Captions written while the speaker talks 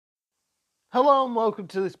Hello and welcome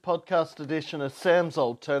to this podcast edition of Sam's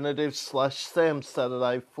Alternative / Sam's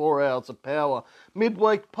Saturday 4 Hours of Power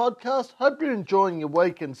midweek podcast. Hope you're enjoying your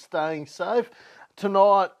week and staying safe.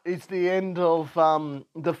 Tonight is the end of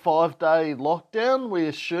the 5-day lockdown, we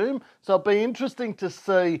assume. So it'll be interesting to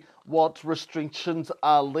see what restrictions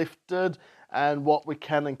are lifted and what we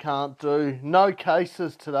can and can't do. No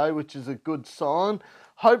cases today, which is a good sign.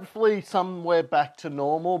 Hopefully somewhere back to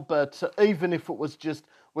normal, but even if it was just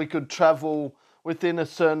we could travel within a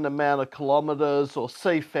certain amount of kilometres or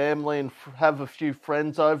see family and have a few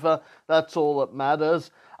friends over, that's all that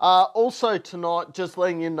matters. Also tonight, just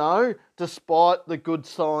letting you know, despite the good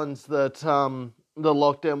signs that the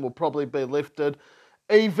lockdown will probably be lifted,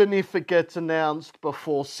 even if it gets announced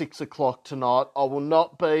before 6 o'clock tonight, I will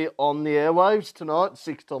not be on the airwaves tonight,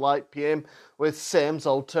 6 to 8 p.m, with Sam's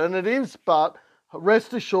Alternatives. But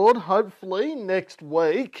rest assured, hopefully next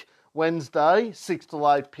week, Wednesday, 6 to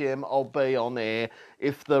 8 p.m, I'll be on air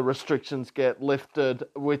if the restrictions get lifted,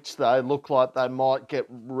 which they look like they might get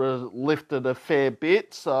lifted a fair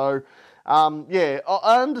bit. So,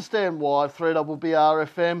 I understand why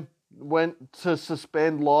 3BBRFM went to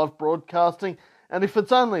suspend live broadcasting. And if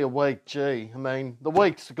it's only a week, gee, I mean, the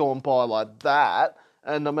week's gone by like that.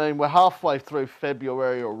 And I mean, we're halfway through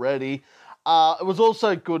February already. It was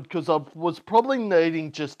also good because I was probably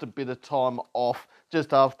needing just a bit of time off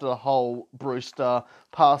just after the whole Brewster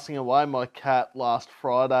passing away, my cat, last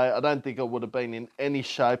Friday. I don't think I would have been in any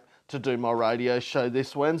shape to do my radio show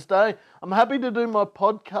this Wednesday. I'm happy to do my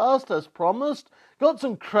podcast as promised. Got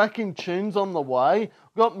some cracking tunes on the way.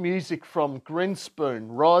 Got music from Grin,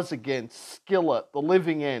 Rise Against, Skillet, The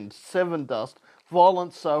Living End, Seven Dust,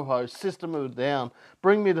 Violent Soho, System of a Down,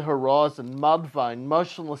 Bring Me the Horizon, Mudvayne,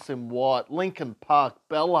 Motionless in White, Linkin Park,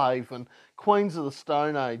 Belle, Queens of the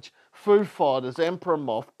Stone Age, Foo Fighters, Emper,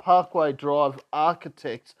 Moth, Parkway Drive,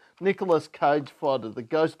 Architects, Nicolas Cage Fighter, The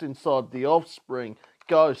Ghost Inside, The Offspring,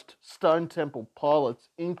 Ghost, Stone Temple Pilots,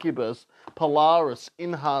 Incubus, Polaris,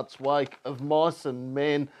 In Heart's Wake, Of Mice and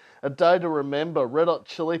Men, A Day to Remember, Red Hot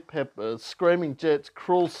Chili Peppers, Screaming Jets,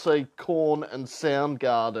 Cruel Sea, Korn and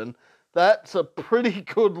Soundgarden. That's a pretty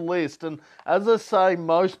good list, and as I say,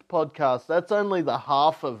 most podcasts, that's only the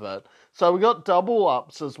half of it. So we got double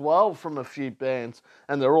ups as well from a few bands,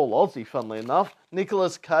 and they're all Aussie, funnily enough.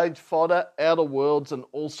 Nicolas Cage Fighter, Outer Worlds, and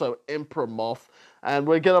also Emperor Moth. And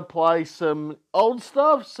we're going to play some old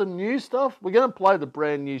stuff, some new stuff. We're going to play the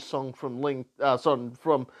brand new song from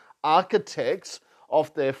from Architects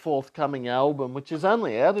off their forthcoming album, which is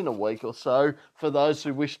only out in a week or so for those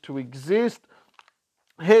who wish to exist.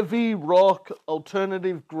 Heavy, rock,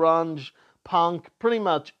 alternative, grunge, punk, pretty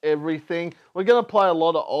much everything. We're going to play a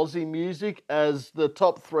lot of Aussie music as the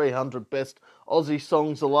top 300 best Aussie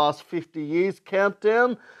songs the last 50 years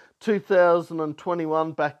countdown.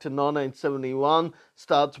 2021 back to 1971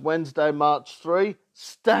 starts Wednesday, March 3.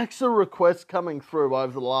 Stacks of requests coming through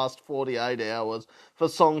over the last 48 hours for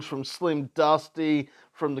songs from Slim Dusty,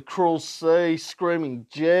 from The Cruel Sea, Screaming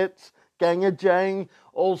Jets, Gangajang,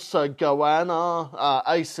 also Goanna,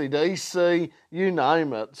 AC/DC, you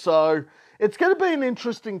name it. So it's going to be an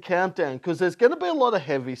interesting countdown because there's going to be a lot of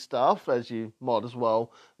heavy stuff, as you might as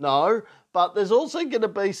well know, but there's also going to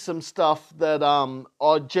be some stuff that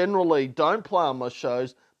I generally don't play on my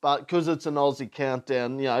shows, but because it's an Aussie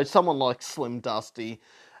countdown, you know, someone like Slim Dusty.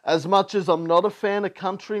 As much as I'm not a fan of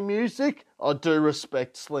country music, I do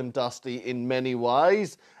respect Slim Dusty in many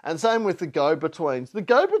ways. And same with the Go-Betweens. The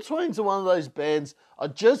Go-Betweens are one of those bands I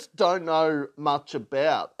just don't know much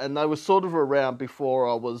about. And they were sort of around before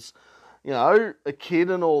I was, you know, a kid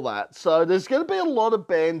and all that. So there's going to be a lot of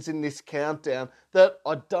bands in this countdown that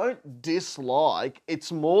I don't dislike.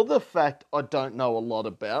 It's more the fact I don't know a lot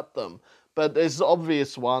about them. But there's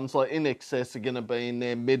obvious ones like In Excess are going to be in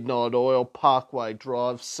there, Midnight Oil, Parkway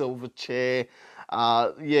Drive, Silverchair.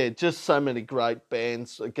 Just so many great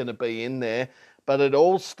bands are going to be in there. But it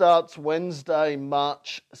all starts Wednesday,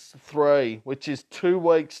 March 3, which is 2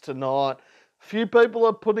 weeks tonight. Few people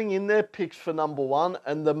are putting in their picks for number one,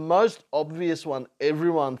 and the most obvious one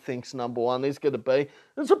everyone thinks number one is going to be,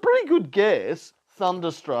 it's a pretty good guess,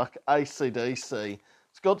 Thunderstruck, AC/DC.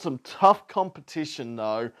 It's got some tough competition,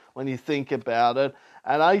 though, when you think about it.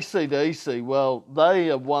 And AC/DC, well, they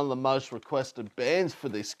are one of the most requested bands for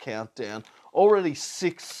this countdown. Already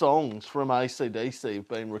 6 songs from AC/DC have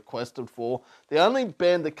been requested for. The only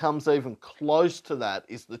band that comes even close to that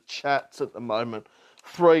is the Chats at the moment.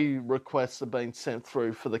 3 requests have been sent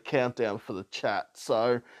through for the countdown for the Chat.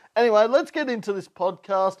 So, anyway, let's get into this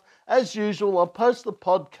podcast. As usual, I'll post the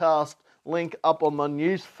podcast link up on my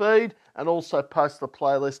news feed, and also post the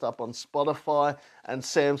playlist up on Spotify and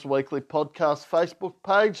Sam's Weekly Podcast Facebook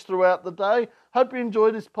page throughout the day. Hope you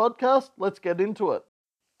enjoyed this podcast. Let's get into it.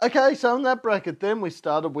 Okay, so in that bracket then we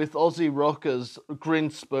started with Aussie rockers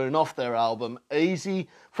Grin off their album Easy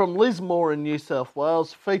from Lismore in New South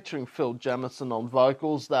Wales, featuring Phil Jamieson on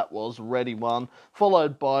vocals. That was Ready One,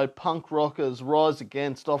 followed by punk rockers Rise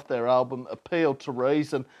Against off their album Appeal to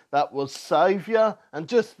Reason. That was Saviour, and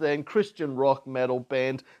just then Christian rock metal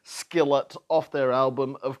band Skillet off their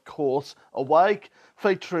album Of Course Awake,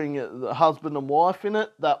 featuring the husband and wife in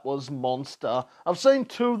it. That was Monster. I've seen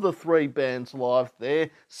two of the three bands live there.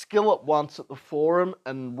 Skillet once at the Forum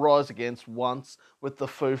and Rise Against once with the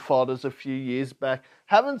Foo Fighters a few years back.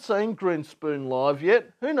 Haven't seen Grin live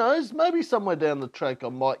yet. Who knows? Maybe somewhere down the track I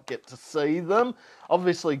might get to see them.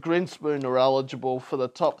 Obviously, Grin are eligible for the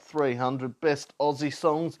top 300 best Aussie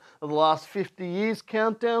songs of the last 50 years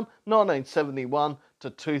countdown, 1971 to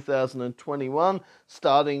 2021,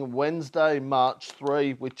 starting Wednesday, March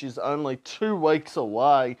 3, which is only 2 weeks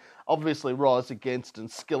away. Obviously, Rise Against and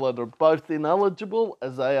Skillet are both ineligible,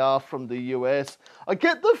 as they are from the US. I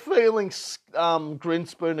get the feeling Grin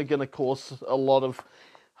are going to cause a lot of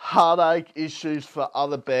heartache issues for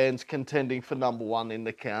other bands contending for number one in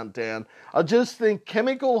the countdown. I just think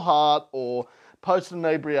Chemical Heart or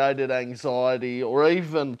Post-Inebriated Anxiety or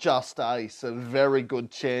even Just Ace are very good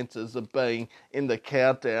chances of being in the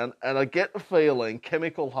countdown, and I get the feeling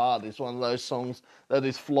Chemical Heart is one of those songs that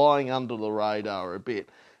is flying under the radar a bit.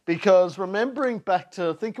 Because remembering back to,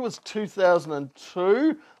 I think it was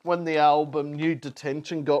 2002, when the album New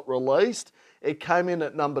Detention got released, it came in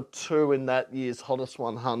at number 2 in that year's Hottest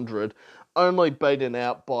 100, only beaten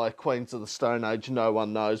out by Queens of the Stone Age, No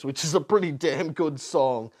One Knows, which is a pretty damn good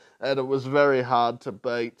song, and it was very hard to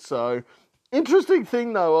beat. So, interesting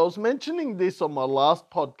thing though, I was mentioning this on my last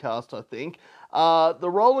podcast, I think. The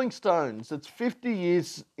Rolling Stones, it's 50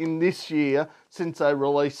 years in this year since they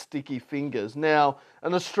released Sticky Fingers. Now,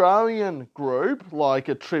 an Australian group, like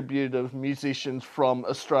a tribute of musicians from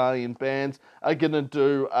Australian bands, are going to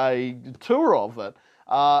do a tour of it.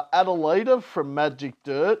 Adelita from Magic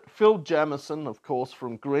Dirt, Phil Jamieson, of course,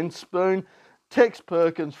 from Grin, Tex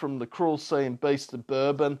Perkins from The Cruel Sea and Beast of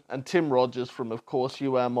Bourbon, and Tim Rogers from, of course,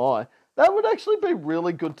 You Am I. That would actually be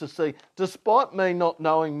really good to see, despite me not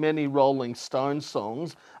knowing many Rolling Stones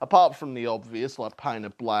songs, apart from the obvious, like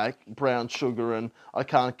Painted Black, Brown Sugar, and I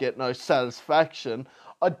Can't Get No Satisfaction.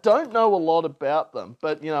 I don't know a lot about them,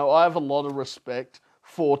 but, you know, I have a lot of respect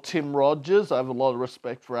for Tim Rogers, I have a lot of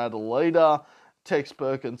respect for Adelita, Tex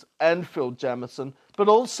Perkins, and Phil Jamieson, but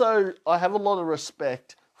also I have a lot of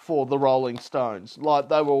respect for the Rolling Stones. Like,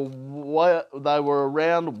 they were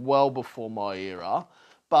around well before my era.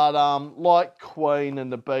 But like Queen and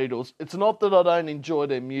the Beatles, it's not that I don't enjoy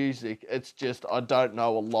their music, it's just I don't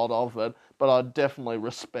know a lot of it, but I definitely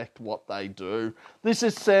respect what they do. This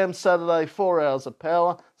is Sam's Saturday 4 Hours of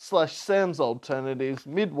Power / Sam's Alternatives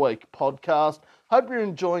midweek podcast. Hope you're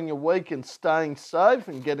enjoying your week and staying safe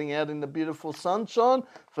and getting out in the beautiful sunshine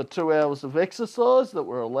for 2 hours of exercise that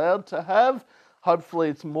we're allowed to have. Hopefully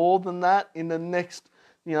it's more than that in the next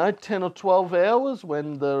 10 or 12 hours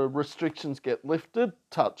when the restrictions get lifted,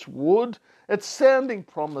 touch wood. It's sounding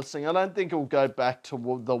promising. I don't think it'll go back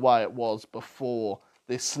to the way it was before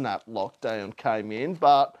this snap lockdown came in,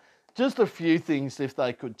 but just a few things, if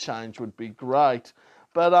they could change, would be great.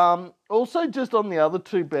 But also just on the other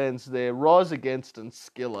two bands there, Rise Against and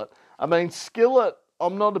Skillet. I mean, Skillet,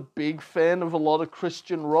 I'm not a big fan of a lot of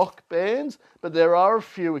Christian rock bands, but there are a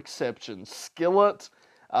few exceptions. Skillet,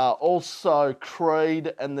 also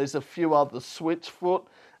Creed, and there's a few other, Switchfoot.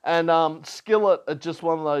 And Skillet are just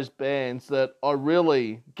one of those bands that I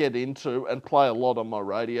really get into and play a lot on my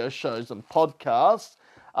radio shows and podcasts.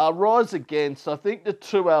 Rise Against, I think the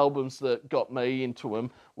two albums that got me into them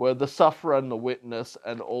were The Sufferer and The Witness,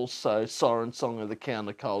 and also Siren Song of the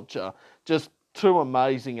Counterculture. Just two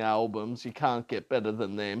amazing albums. You can't get better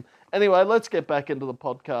than them. Anyway, let's get back into the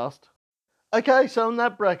podcast. Okay, so in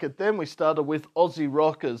that bracket then we started with Aussie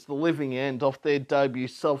rockers The Living End off their debut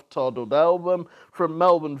self-titled album from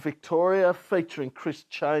Melbourne, Victoria, featuring Chris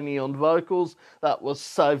Chaney on vocals. That was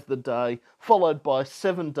Save the Day, followed by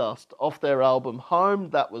Seven Dust off their album Home.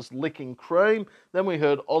 That was Licking Cream. Then we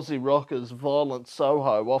heard Aussie rockers Violent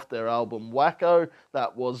Soho off their album Wacko.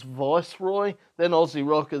 That was Viceroy. Then Aussie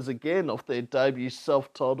rockers again off their debut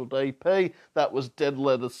self-titled EP. That was Dead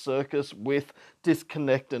Letter Circus with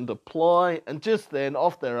Disconnect and Apply, and just then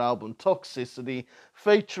off their album Toxicity,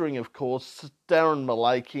 featuring of course Darren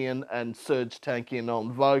Malakian and Serge Tankian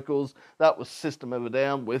on vocals. That was System of a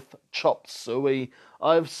Down with Chop Suey.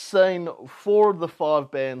 I've seen 4 of the 5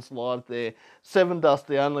 bands live there. Seven Dust,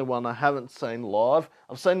 the only one I haven't seen live.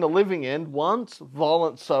 I've seen The Living End once,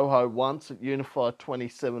 Violent Soho once at Unify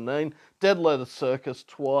 2017, Dead Letter Circus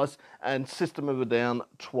twice, and System of a Down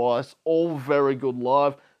twice. All very good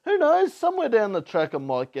live. Who knows, somewhere down the track I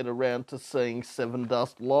might get around to seeing Seven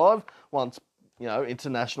Dust live once,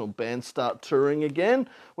 international bands start touring again,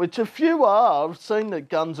 which a few are. I've seen that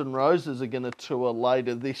Guns N' Roses are going to tour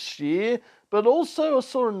later this year, but also I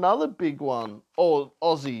saw another big one, or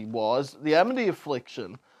Aussie-wise, the Amity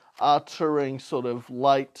Affliction are touring sort of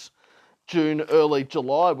late June, early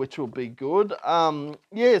July, which will be good. So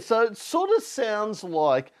it sort of sounds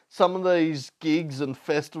like some of these gigs and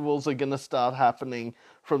festivals are going to start happening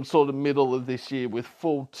from sort of middle of this year with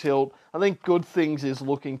Full Tilt. I think Good Things is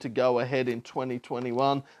looking to go ahead in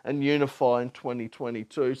 2021 and Unify in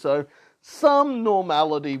 2022. So some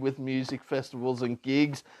normality with music festivals and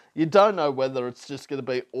gigs. You don't know whether it's just going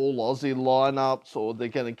to be all Aussie lineups or they're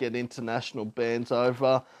going to get international bands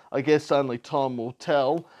over. I guess only time will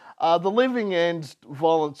tell. The Living End,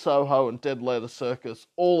 Violent Soho and Dead Letter Circus,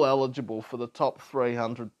 all eligible for the top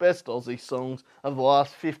 300 best Aussie songs of the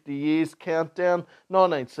last 50 years countdown,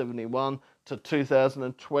 1971 to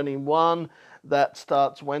 2021. That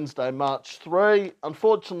starts Wednesday, March 3.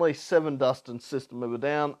 Unfortunately, Seven Dust and System of a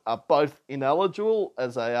Down are both ineligible,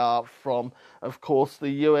 as they are from, of course, the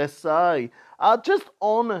USA. Just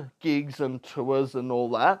on gigs and tours and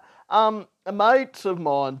all that, a mate of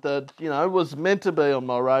mine that, was meant to be on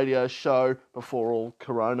my radio show before all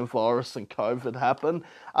coronavirus and COVID happened,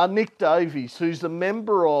 Nick Davies, who's a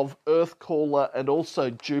member of Earthcaller and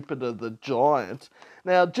also Jupiter the Giant.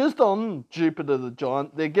 Now, just on Jupiter the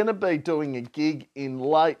Giant, they're going to be doing a gig in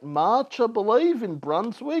late March, I believe, in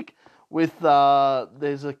Brunswick, with,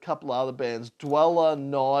 there's a couple other bands, Dweller,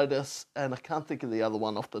 Nidus, and I can't think of the other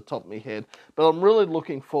one off the top of my head, but I'm really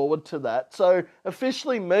looking forward to that. So,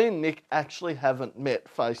 officially, me and Nick actually haven't met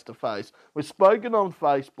face to face. We've spoken on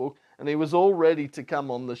Facebook, and he was all ready to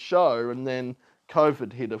come on the show, and then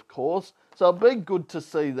COVID hit, of course. So it'll be good to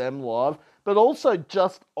see them live, but also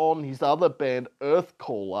just on his other band,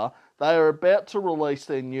 Earthcaller, they are about to release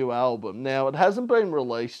their new album. Now, it hasn't been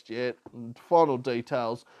released yet, and final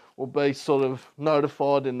details will be sort of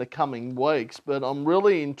notified in the coming weeks, but I'm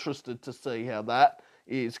really interested to see how that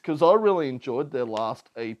is, because I really enjoyed their last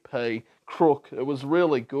EP, Crook. It was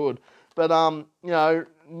really good. But, you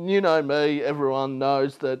know me, everyone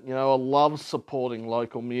knows that, I love supporting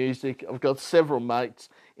local music. I've got several mates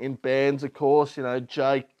in bands, of course,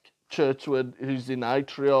 Jake Churchwood, who's in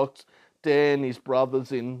Atriox, Dan, his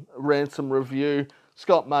brother's in Ransom Review,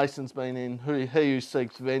 Scott Mason's been in He Who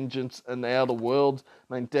Seeks Vengeance and Outer Worlds.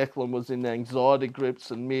 I mean, Declan was in Anxiety Grips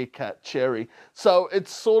and Meerkat Cherry. So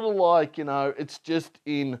it's sort of like, it's just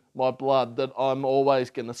in my blood that I'm always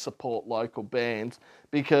going to support local bands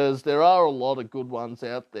because there are a lot of good ones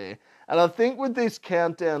out there. And I think with this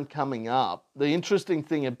countdown coming up, the interesting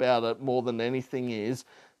thing about it more than anything is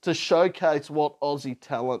to showcase what Aussie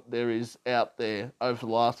talent there is out there over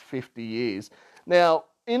the last 50 years. Now,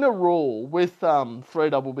 in a rule with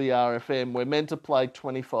 3BBRFM, we're meant to play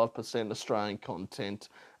 25% Australian content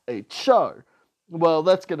each show. Well,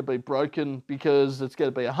 that's going to be broken because it's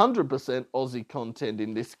going to be 100% Aussie content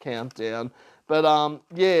in this countdown. But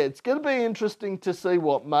it's going to be interesting to see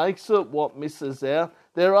what makes it, what misses out.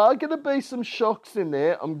 There are going to be some shocks in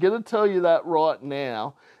there. I'm going to tell you that right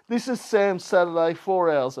now. This is Sam's Saturday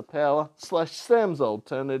 4 Hours of Power / Sam's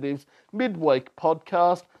Alternatives midweek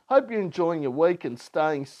podcast. Hope you're enjoying your week and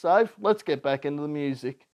staying safe. Let's get back into the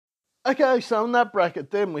music. Okay, so in that bracket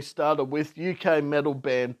then we started with UK metal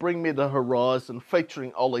band Bring Me the Horizon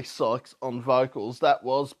featuring Ollie Sykes on vocals. That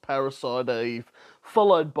was Parasite Eve.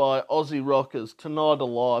 Followed by Aussie rockers Tonight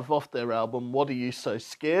Alive off their album What Are You So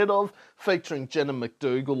Scared Of, featuring Jenna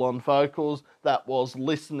McDougall on vocals. That was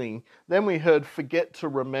Listening. Then we heard Forget to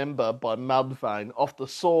Remember by Mudvayne off the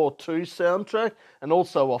Saw 2 soundtrack and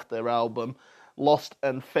also off their album Lost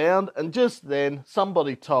and Found. And just then,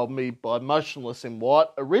 Somebody Told Me by Motionless in White,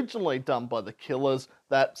 originally done by The Killers.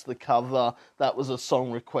 That's the cover. That was a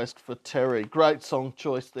song request for Terry. Great song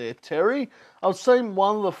choice there, Terry. I've seen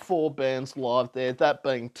one of the 4 bands live there, that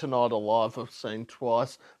being Tonight Alive I've seen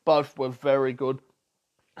twice. Both were very good.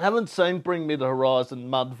 I haven't seen Bring Me the Horizon,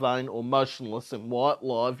 Mudvayne or Motionless in White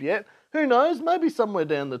live yet. who knows, maybe somewhere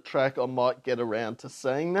down the track I might get around to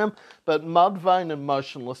seeing them. But Mudvayne and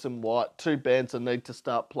Motionless in White, two bands I need to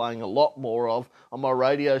start playing a lot more of on my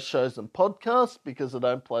radio shows and podcasts because I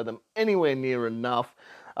don't play them anywhere near enough.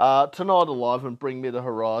 Tonight Alive and Bring Me the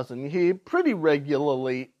Horizon, you hear pretty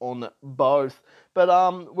regularly on both.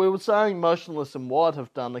 But we were saying Motionless in White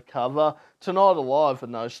have done a cover. Tonight Alive are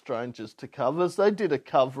no strangers to covers. They did a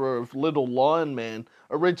cover of Little Lion Man,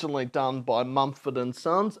 originally done by Mumford and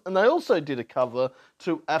Sons, and they also did a cover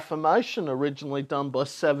to Affirmation, originally done by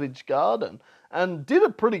Savage Garden, and did a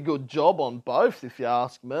pretty good job on both, if you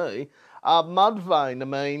ask me. Mudvayne, I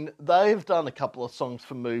mean, they've done a couple of songs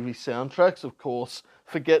for movie soundtracks, of course.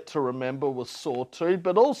 Forget to Remember was Saw 2,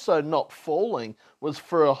 but also Not Falling was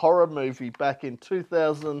for a horror movie back in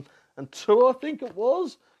 2002, I think it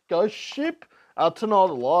was, Ghost Ship. Tonight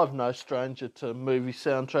Alive, no stranger to movie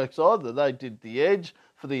soundtracks either. They did The Edge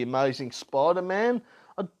for The Amazing Spider-Man.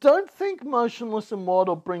 I don't think Motionless in White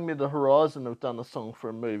or Bring Me the Horizon have done a song for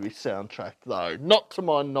a movie soundtrack, though. Not to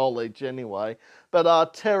my knowledge, anyway.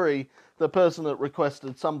 But Terry, the person that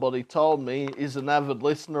requested Somebody Told Me, is an avid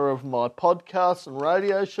listener of my podcasts and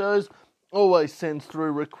radio shows, always sends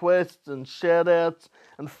through requests and shout-outs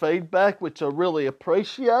and feedback, which I really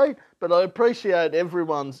appreciate. But I appreciate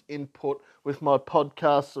everyone's input with my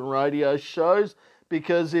podcasts and radio shows,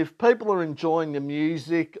 because if people are enjoying the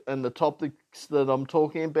music and the topics that I'm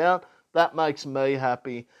talking about, that makes me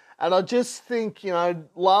happy. And I just think,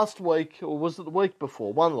 last week, or was it the week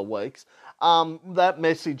before, one of the weeks, that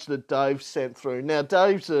message that Dave sent through. Now,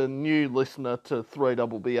 Dave's a new listener to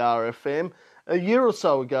 3BBR FM. A year or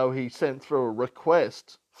so ago, he sent through a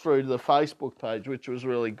request through the Facebook page, which was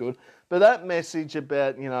really good. But that message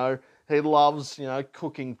about, he loves,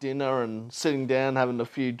 cooking dinner and sitting down, having a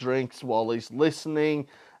few drinks while he's listening,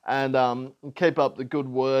 and keep up the good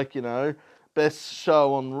work, best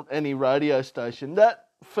show on any radio station. That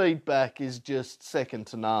feedback is just second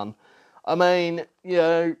to none. I mean,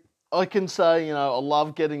 I can say, I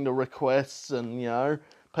love getting the requests and,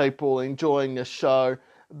 people enjoying the show,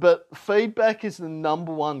 but feedback is the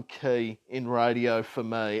number one key in radio for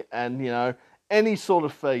me. And, any sort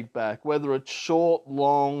of feedback, whether it's short,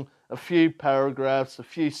 long, a few paragraphs, a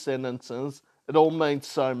few sentences, it all means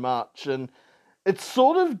so much. And it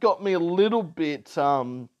sort of got me a little bit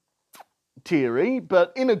teary,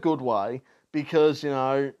 but in a good way, because,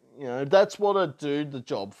 that's what I do the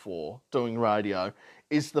job for, doing radio,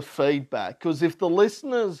 is the feedback. Because if the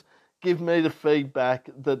listeners give me the feedback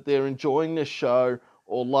that they're enjoying the show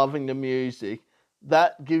or loving the music,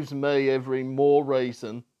 that gives me every more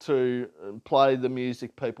reason to play the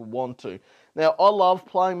music people want to. Now, I love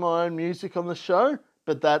playing my own music on the show,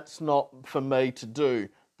 but that's not for me to do.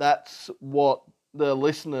 That's what the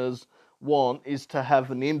listeners want, is to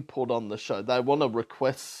have an input on the show. They want to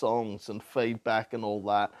request songs and feedback and all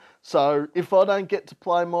that. So if I don't get to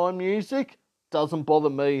play my music, doesn't bother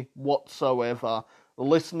me whatsoever. The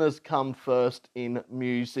listeners come first in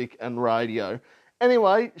music and radio.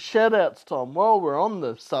 Anyway, shout-outs, Tom. While we're on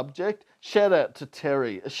the subject, shout-out to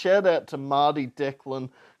Terry. A shout-out to Marty,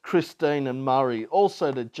 Declan, Christine and Murray.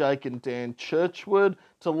 Also to Jake and Dan Churchwood,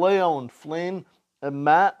 to Leo and Flynn, and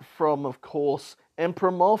Matt from, of course,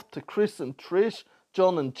 Emper Moth, to Chris and Trish,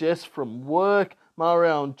 John and Jess from work,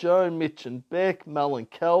 Mario and Joe, Mitch and Beck, Mel and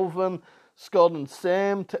Calvin, Scott and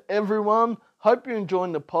Sam, to everyone. Hope you're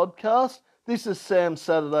enjoying the podcast. This is Sam's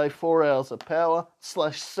Saturday 4 Hours of Power /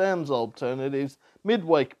 Sam's Alternatives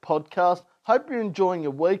midweek podcast. Hope you're enjoying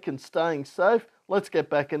your week and staying safe. Let's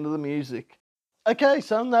get back into the music. Okay,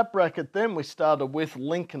 so in that bracket then we started with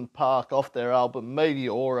Linkin Park off their album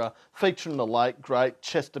Meteora, featuring the late great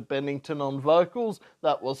Chester Bennington on vocals.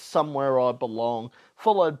 That was Somewhere I Belong,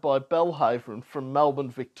 followed by Belle from Melbourne,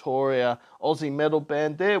 Victoria, Aussie metal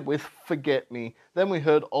band there with Forget Me. Then we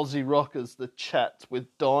heard Aussie rockers The Chats with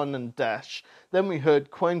Dine and Dash. Then we heard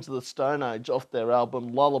Queens of the Stone Age off their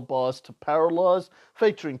album Lullabies to Paralyse,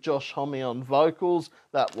 featuring Josh Homme on vocals.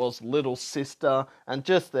 That was Little Sister. And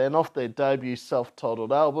just then, off their debut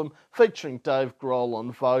self-titled album, featuring Dave Grohl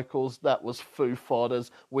on vocals, that was Foo Fighters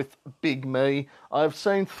with Big Me. I've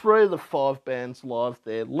seen 3 of the 5 bands live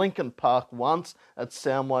there. Linkin Park once at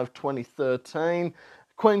Soundwave 2013,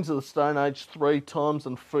 Queens of the Stone Age 3 times,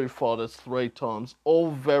 and Foo Fighters 3 times.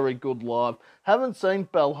 All very good live. Haven't seen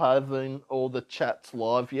Belle or The Chats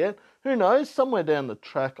live yet. who knows, somewhere down the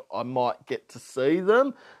track I might get to see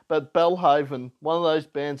them. But Belhaven, one of those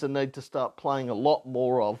bands I need to start playing a lot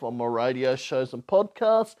more of on my radio shows and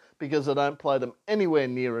podcasts, because I don't play them anywhere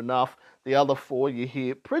near enough. The other four you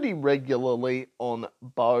hear pretty regularly on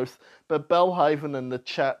both. But Belhaven and the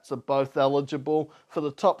Chats are both eligible for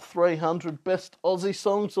the top 300 best Aussie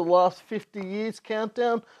songs of the last 50 years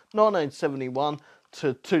countdown, 1971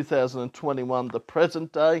 to 2021, the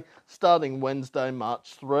present day, starting Wednesday,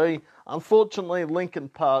 March 3. Unfortunately, Linkin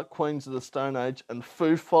Park, Queens of the Stone Age and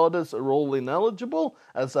Foo Fighters are all ineligible,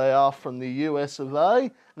 as they are from the US of A.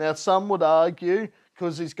 Now, some would argue,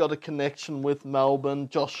 because he's got a connection with Melbourne,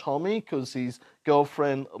 Josh Homme, because his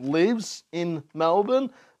girlfriend lives in Melbourne,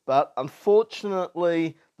 but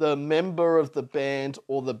unfortunately, the member of the band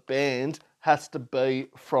or the band has to be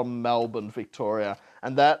from Melbourne, Victoria.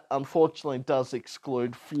 And that, unfortunately, does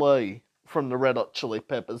exclude Flea from the Red Hot Chili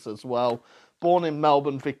Peppers as well. Born in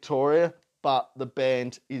Melbourne, Victoria, but the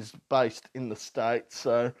band is based in the States,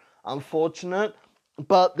 so unfortunate.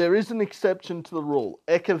 But there is an exception to the rule.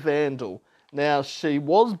 Eka Vandal. Now, she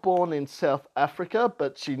was born in South Africa,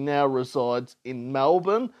 but she now resides in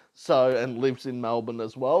Melbourne, and lives in Melbourne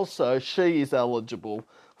as well, so she is eligible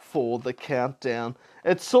for the countdown.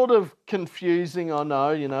 It's sort of confusing, I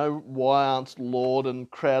know, why aren't Lord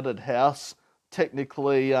and Crowded House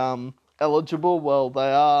technically eligible? Well,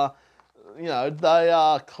 they are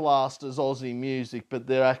classed as Aussie music, but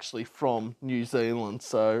they're actually from New Zealand,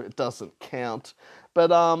 so it doesn't count.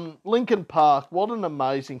 But Linkin Park, what an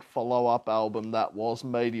amazing follow-up album that was,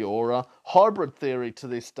 Meteora. Hybrid Theory to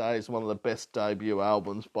this day is one of the best debut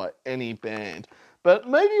albums by any band. But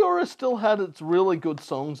Meteora still had its really good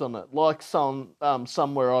songs on it, like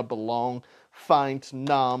Somewhere I Belong, Faint,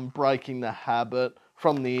 Numb, Breaking the Habit,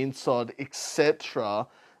 From the Inside, etc.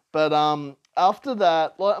 But after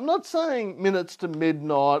that, I'm not saying Minutes to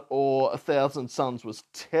Midnight or 1,000 Suns was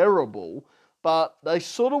terrible, but they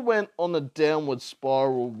sort of went on a downward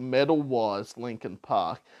spiral metal-wise, Linkin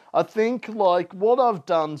Park. I think, What I've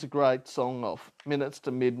Done's a great song off Minutes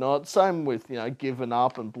to Midnight, same with, Given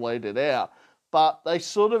Up and Bleed It Out. But they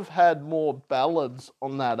sort of had more ballads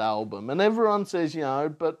on that album. And everyone says,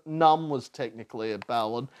 but Numb was technically a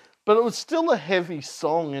ballad. But it was still a heavy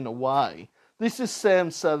song in a way. This is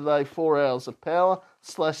Sam's Saturday 4 Hours of Power /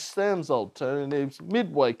 Sam's Alternatives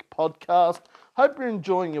midweek podcast. Hope you're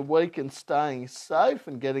enjoying your week and staying safe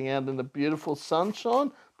and getting out in the beautiful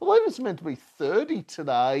sunshine. I believe it's meant to be 30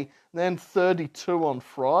 today, and then 32 on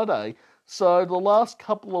Friday. So the last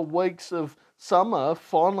couple of weeks of summer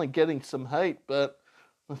finally getting some heat, but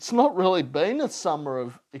it's not really been a summer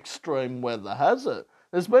of extreme weather, has it?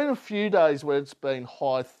 There's been a few days where it's been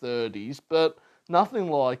high 30s, but nothing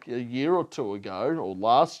like a year or two ago, or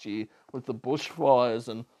last year, with the bushfires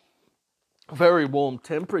and very warm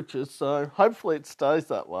temperatures, so hopefully it stays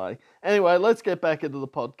that way. Anyway, let's get back into the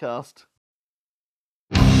podcast.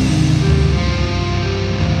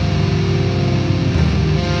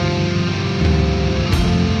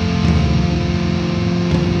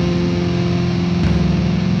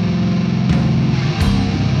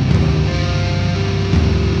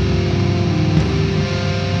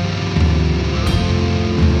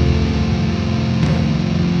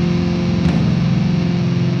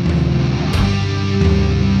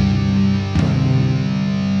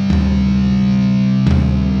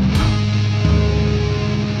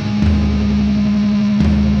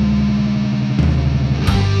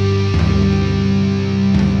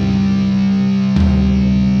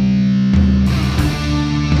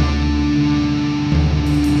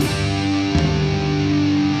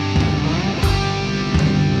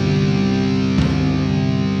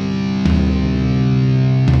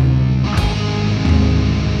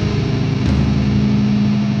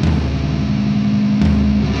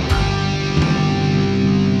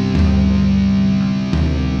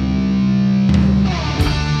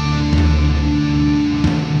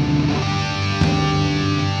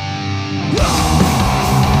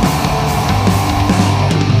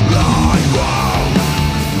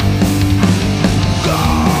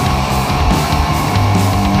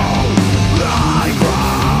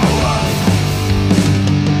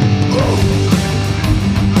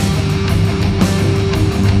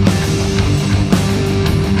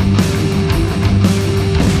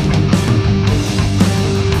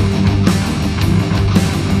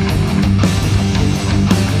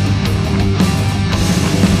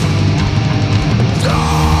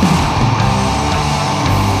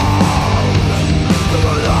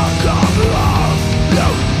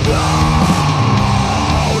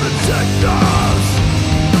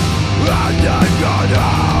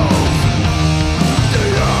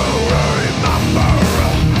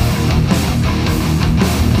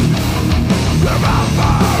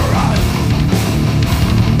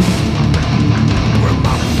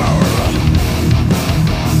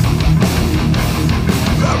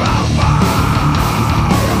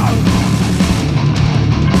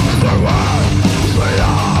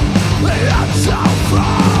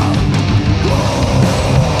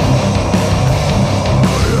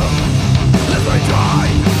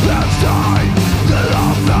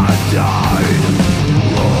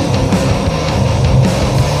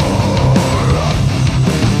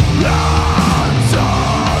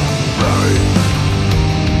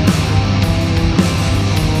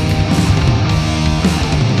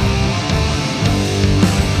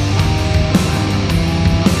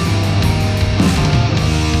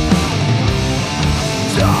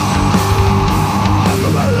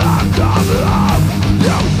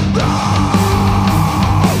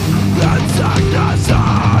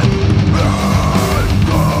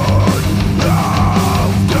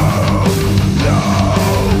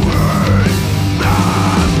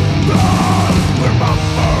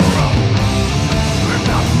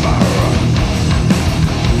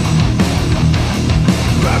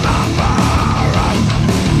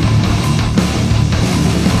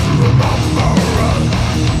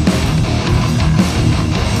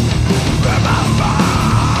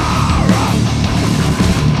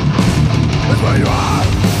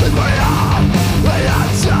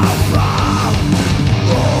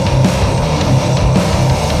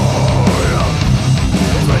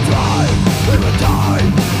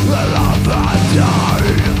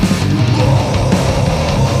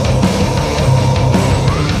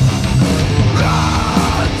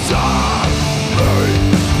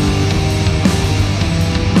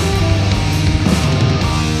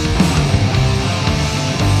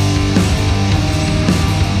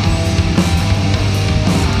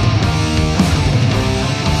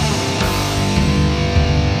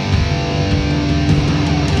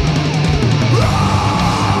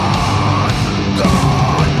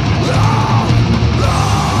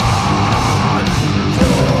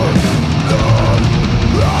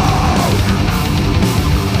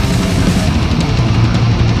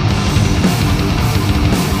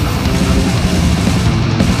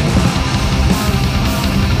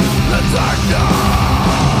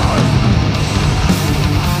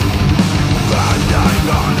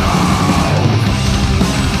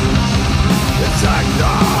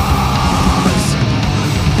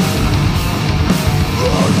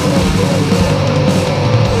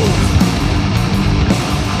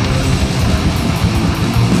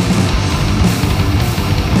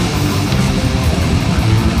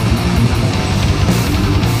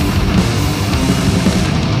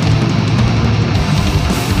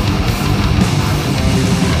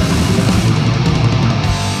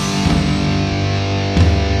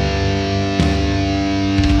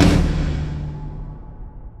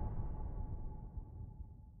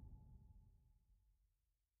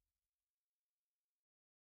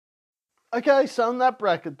 Okay, so in that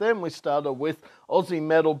bracket then we started with Aussie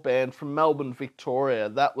metal band from Melbourne, Victoria.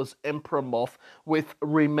 That was Emper Moth with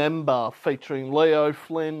Remember, featuring Leo,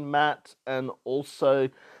 Flynn, Matt, and also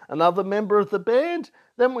another member of the band.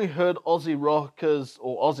 Then we heard Aussie rockers,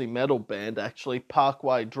 or Aussie metal band actually,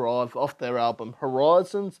 Parkway Drive off their album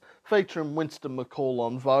Horizons, featuring Winston McCall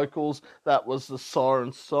on vocals. That was the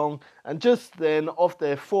Siren song. And just then, off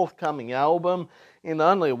their forthcoming album, in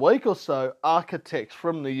only a week or so, Architects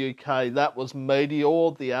from the UK. That was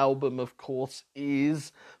Meteor. The album, of course,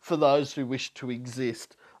 is For Those Who Wish to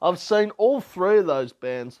Exist. I've seen all three of those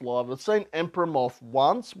bands live. I've seen Emperor Moth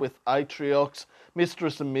once with Atriox,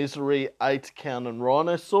 Mistress of Misery, 8 Count and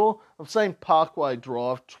Rhinosaur. I've seen Parkway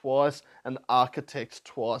Drive twice and Architects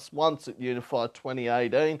twice. Once at Unify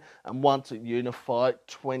 2018 and once at Unify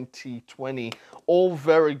 2020. All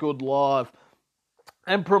very good live.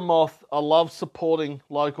 Emperor Moth, I love supporting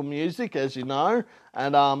local music, as you know,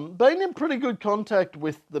 and been in pretty good contact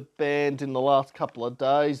with the band in the last couple of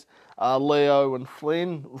days. Leo and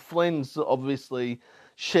Flynn. Flynn's obviously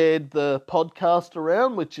shared the podcast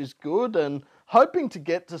around, which is good, and hoping to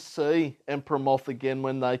get to see Emperor Moth again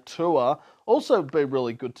when they tour. Also, it'd be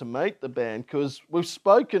really good to meet the band, because we've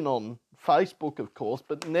spoken on Facebook, of course,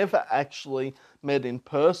 but never actually met in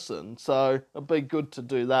person, so it'd be good to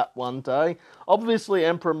do that one day. Obviously,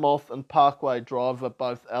 Emperor Moth and Parkway Drive are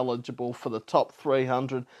both eligible for the top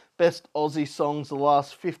 300 best Aussie songs of the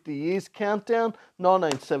last 50 years countdown,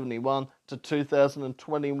 1971 to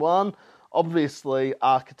 2021. Obviously,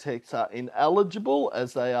 Architects are ineligible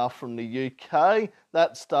as they are from the UK.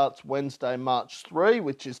 That starts Wednesday, March 3,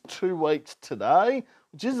 which is 2 weeks today,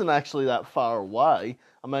 which isn't actually that far away.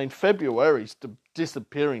 I mean, February's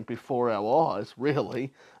disappearing before our eyes,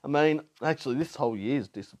 really. I mean, actually, this whole year's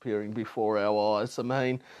disappearing before our eyes. I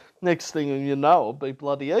mean, next thing you know, it'll be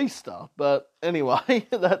bloody Easter. But anyway,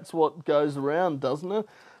 that's what goes around, doesn't it?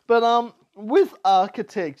 But with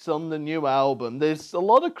Architects on the new album, there's a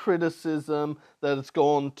lot of criticism that it's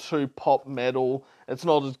gone too pop metal. It's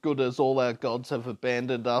not as good as All Our Gods Have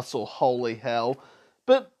Abandoned Us or Holy Hell.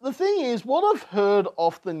 But the thing is, what I've heard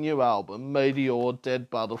off the new album, Meteor, Dead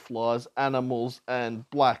Butterflies, Animals, and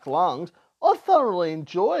Black Lungs, I thoroughly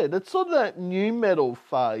enjoy it. It's sort of that new metal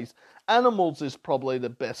phase. Animals is probably the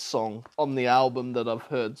best song on the album that I've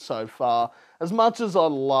heard so far. As much as I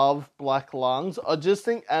love Black Lungs, I just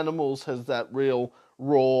think Animals has that real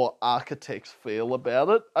raw Architects feel about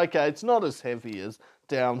it. Okay, it's not as heavy as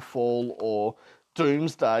Downfall or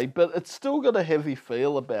Doomsday, but it's still got a heavy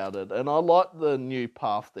feel about it, and I like the new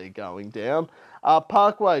path they're going down.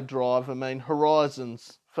 Parkway Drive, I mean,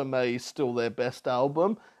 Horizons, for me, is still their best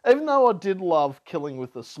album. Even though I did love Killing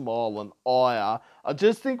with a Smile and Ire, I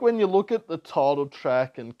just think when you look at the title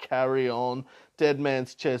track and Carry On, Dead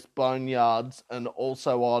Man's Chest, Boneyards, and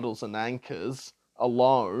also Idols and Anchors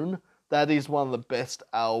alone, that is one of the best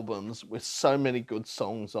albums with so many good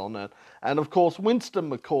songs on it. And of course,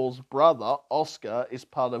 Winston McCall's brother, Oscar, is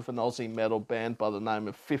part of an Aussie metal band by the name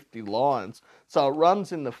of 50 Lions. So it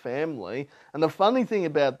runs in the family. And the funny thing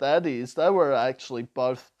about that is they were actually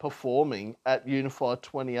both performing at Unify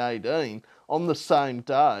 2018 on the same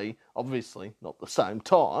day. Obviously, not the same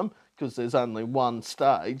time, because there's only one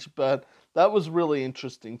stage. But that was really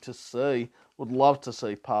interesting to see. Would love to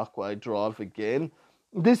see Parkway Drive again.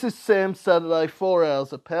 This is Sam's Saturday 4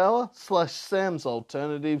 Hours of Power / Sam's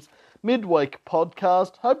Alternatives midweek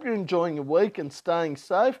podcast. Hope you're enjoying your week and staying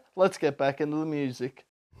safe. Let's get back into the music.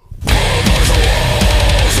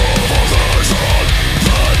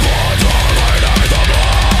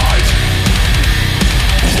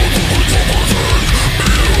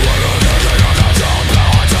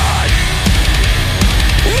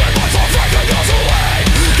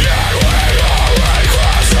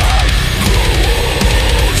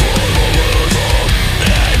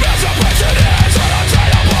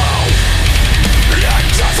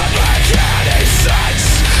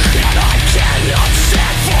 Sense, and I cannot stand.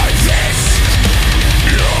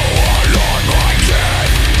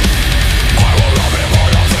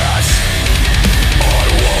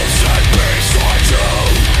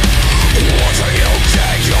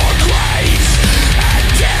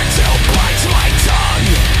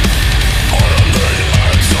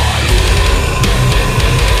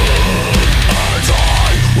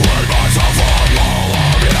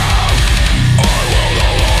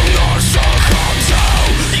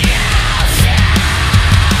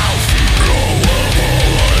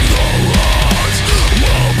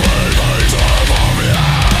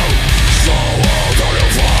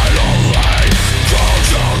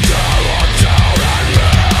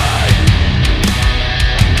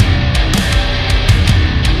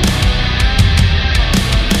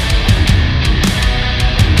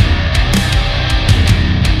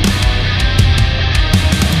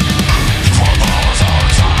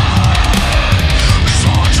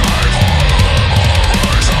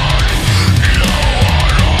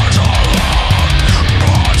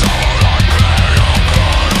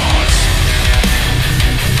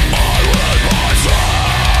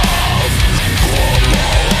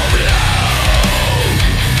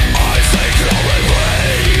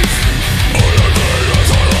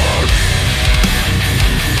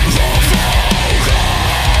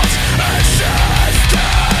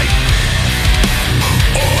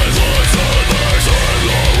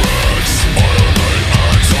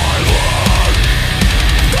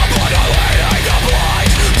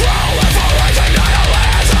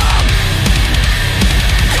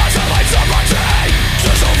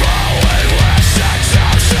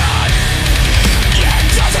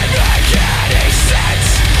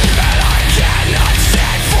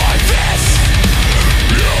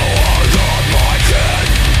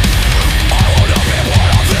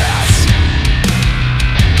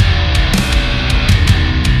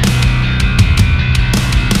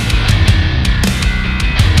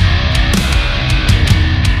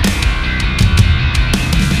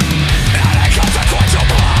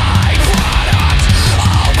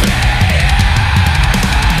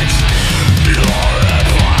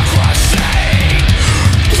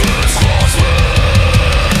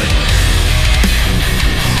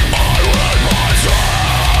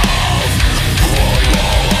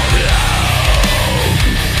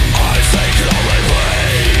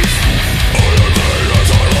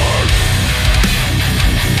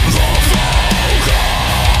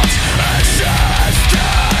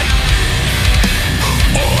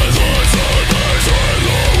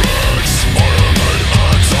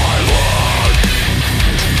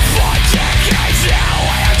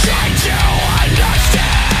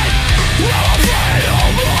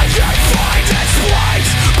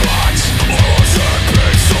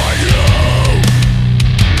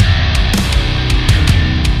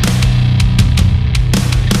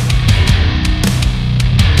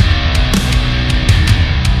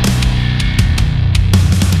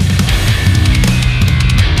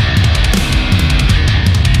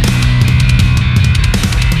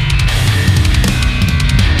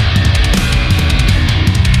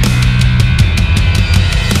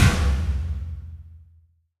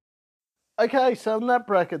 Okay, so in that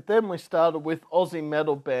bracket, then we started with Aussie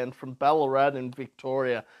metal band from Ballarat in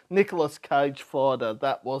Victoria, Nicolas Cage Fighter.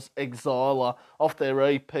 That was Exiler off their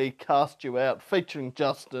EP Cast You Out, featuring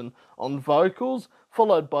Justin on vocals,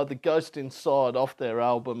 followed by The Ghost Inside off their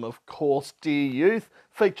album, of course, Dear Youth,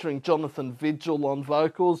 featuring Jonathan Vigil on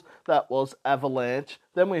vocals. That was Avalanche.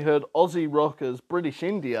 Then we heard Aussie rockers British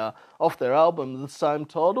India off their album of the same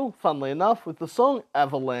title, funnily enough, with the song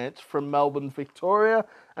Avalanche from Melbourne, Victoria.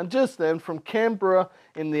 And just then, from Canberra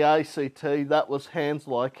in the ACT, that was Hands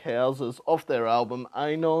Like Houses off their album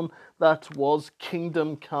Anon. That was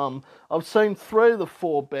Kingdom Come. I've seen 3 of the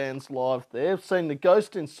 4 bands live there. I've seen The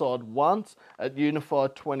Ghost Inside once at Unify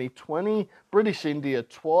 2020, British India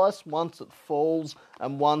twice, once at Falls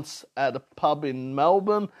and once at a pub in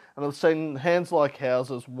Melbourne. And I've seen Hands Like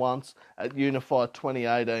Houses once at Unify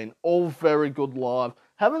 2018. All very good live.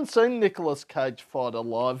 Haven't seen Nicolas Cage Fighter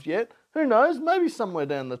live yet. Who knows, maybe somewhere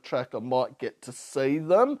down the track I might get to see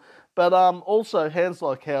them. But also, Hands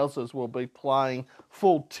Like Houses will be playing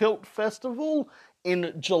Full Tilt Festival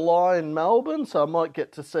in July in Melbourne, so I might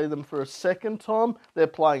get to see them for a second time. They're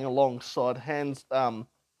playing alongside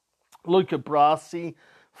Luca Brasi,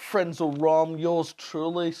 Frenzel Rom, Yours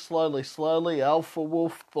Truly, Slowly Slowly, Alpha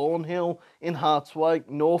Wolf, Thornhill, In Heart's Wake,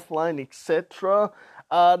 North Lane, etc.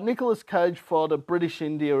 Nicolas Cage Fighter, British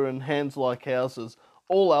India and Hands Like Houses,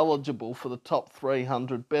 all eligible for the top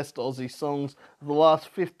 300 best Aussie songs of the last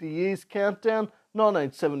 50 years countdown,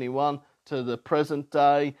 1971 to the present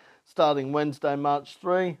day, starting Wednesday, March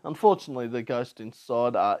 3. Unfortunately, The Ghost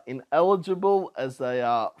Inside are ineligible as they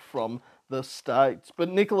are from the States. But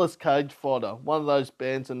Nicolas Cage Fighter, one of those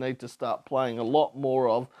bands I need to start playing a lot more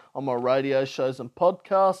of on my radio shows and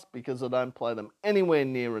podcasts because I don't play them anywhere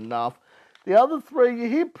near enough. The other 3 you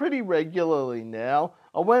hear pretty regularly now.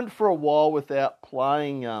 I went for a while without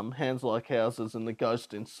playing Hands Like Houses and The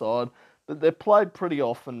Ghost Inside, but they're played pretty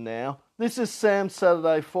often now. This is Sam's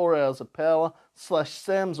Saturday 4 Hours of Power /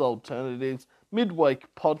 Sam's Alternatives midweek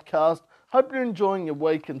podcast. Hope you're enjoying your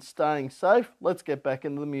week and staying safe. Let's get back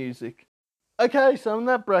into the music. Okay, so in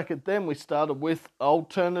that bracket then we started with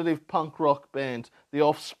alternative punk rock band, The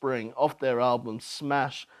Offspring, off their album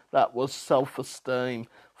Smash. That was Self-Esteem.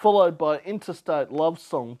 Followed by Interstate Love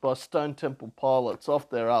Song by Stone Temple Pilots off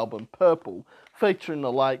their album Purple, featuring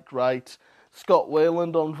the late great Scott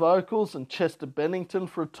Weiland on vocals and Chester Bennington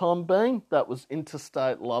for a time being. That was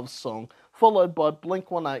Interstate Love Song. Followed by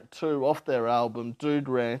Blink-182 off their album Dude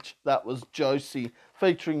Ranch. That was Josie,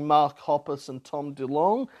 featuring Mark Hoppus and Tom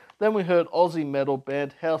DeLonge. Then we heard Aussie metal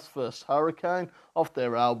band House vs Hurricane off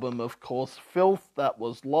their album, of course, Filth. That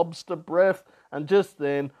was Lobster Breath. And just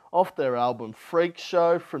then, off their album Freak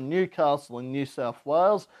Show from Newcastle in New South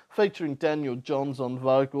Wales, featuring Daniel Johns on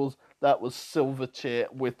vocals. That was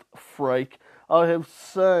Silverchair with Freak. I have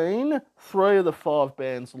seen 3 of the 5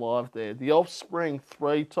 bands live there. The Offspring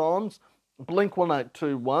 3 times,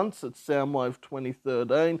 Blink-182 once at Soundwave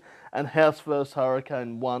 2013, and House vs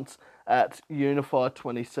Hurricane once at Unify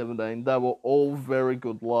 2017. They were all very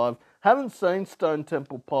good live. Haven't seen Stone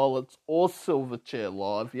Temple Pilots or Silverchair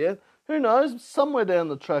live yet. Who knows, somewhere down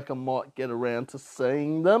the track I might get around to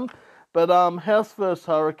seeing them. But House vs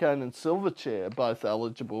Hurricane and Silverchair are both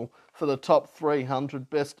eligible for the top 300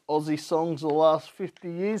 best Aussie songs of the last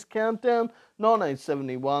 50 years countdown,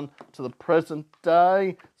 1971 to the present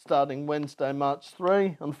day, starting Wednesday, March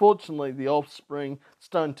 3. Unfortunately, The Offspring,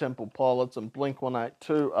 Stone Temple Pilots and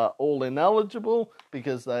Blink-182 are all ineligible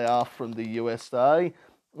because they are from the USA.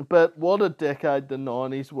 But what a decade the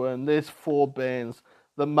 90s were, and there's 4 bands.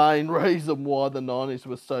 The main reason why the 90s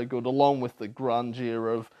was so good, along with the grunge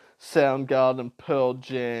era of Soundgarden, Pearl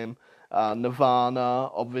Jam, Nirvana,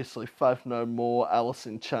 obviously Faith No More, Alice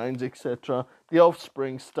in Chains, etc. The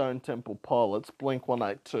Offspring, Stone Temple Pilots,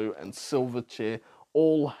 Blink-182 and Silverchair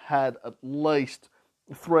all had at least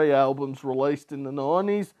 3 albums released in the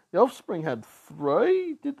 90s. The Offspring had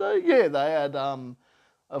 3, did they? Yeah, they had,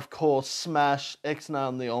 of course, Smash, X-Nay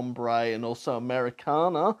on the Ombre and also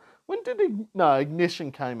Americana. When did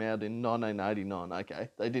Ignition came out in 1989. Okay,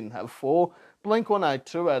 they didn't have 4.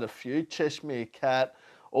 Blink-182 had a few. Cheshire Cat,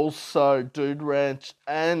 also Dude Ranch,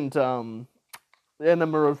 and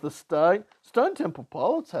Enema of the State. Stone Temple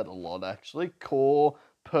Pilots had a lot, actually. Core,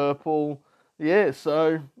 Purple. Yeah,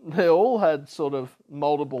 so they all had sort of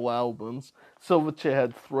multiple albums. Silverchair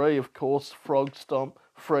had 3, of course. Frog Stomp,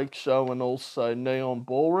 Freak Show, and also Neon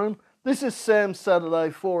Ballroom. This is Sam's Saturday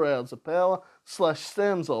 4 Hours of Power /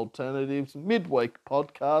 Sam's Alternatives midweek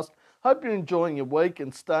podcast. Hope you're enjoying your week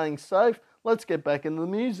and staying safe. Let's get back into the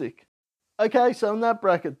music. Okay, so in that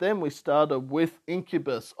bracket then we started with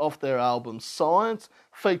Incubus off their album Science,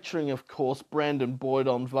 featuring of course Brandon Boyd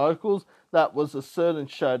on vocals. That was A Certain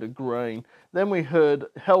Shade of Green. Then we heard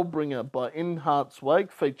Hellbringer by In Heart's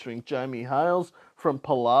Wake featuring Jamie Hales from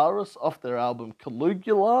Polaris off their album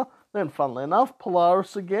Caligula. Then funnily enough,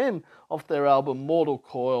 Polaris again off their album Mortal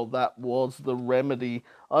Coil. That was The Remedy.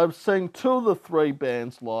 I've seen 2 of the 3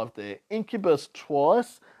 bands live there. Incubus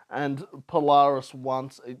twice and Polaris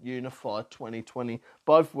once at Unify 2020.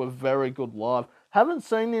 Both were very good live. Haven't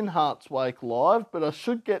seen In Heart's Wake live, but I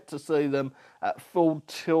should get to see them at Full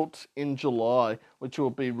Tilt in July, which will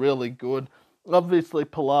be really good. Obviously,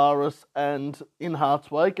 Polaris and In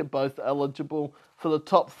Heart's Wake are both eligible for the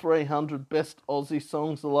top 300 best Aussie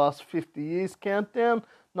songs the last 50 years countdown,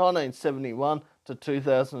 1971 to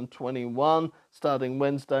 2021, starting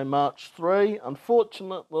Wednesday, March 3.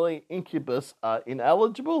 Unfortunately, Incubus are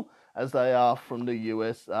ineligible, as they are from the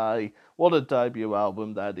USA. What a debut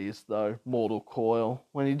album that is, though, Mortal Coil.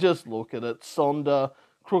 When you just look at it, Sonder,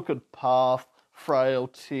 Crooked Path,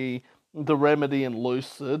 Frailty, The Remedy and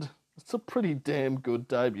Lucid, it's a pretty damn good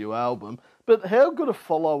debut album. But how good a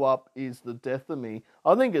follow-up is The Death of Me?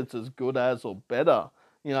 I think it's as good as or better.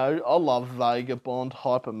 You know, I love Vagabond,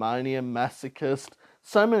 Hypermania, Masochist.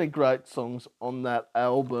 So many great songs on that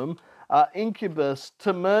album. Incubus,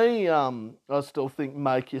 to me, I still think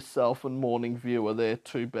Make Yourself and Morning View are their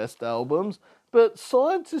 2 best albums. But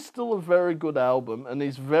Science is still a very good album and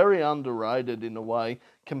is very underrated in a way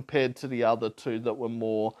compared to the other 2 that were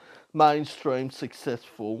more mainstream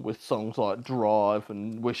successful with songs like Drive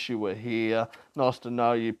and Wish You Were Here, Nice to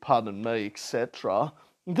Know You, Pardon Me, etc.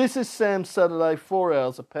 This is Sam's Saturday 4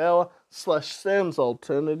 Hours of Power / Sam's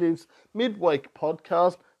Alternatives midweek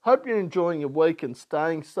podcast. Hope you're enjoying your week and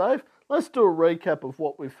staying safe. Let's do a recap of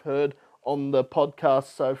what we've heard on the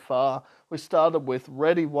podcast so far. We started with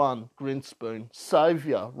Ready One, Grin Spoon,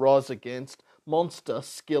 Saviour, Rise Against, Monster,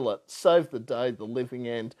 Skillet, Save the Day, The Living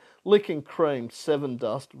End, Licking Cream, Seven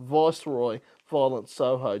Dust, Viceroy, Violent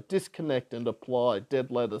Soho, Disconnect and Apply,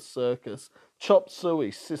 Dead Letter Circus, Chop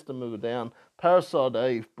Suey, System of a Down, Parasite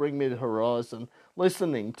Eve, Bring Me the Horizon,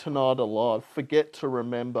 Listening, Tonight Alive, Forget to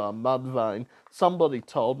Remember, Mudvayne, Somebody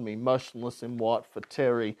Told Me, Motionless in White for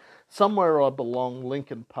Terry, Somewhere I Belong,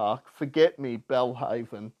 Linkin Park, Forget Me,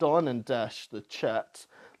 Bellhaven, Dine and Dash, The Chats,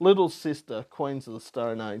 Little Sister, Queens of the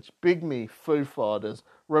Stone Age, Big Me, Foo Fighters,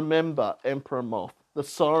 Remember, Emperor Moth, The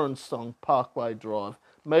Siren Song, Parkway Drive,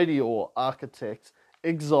 Meteor, Architects,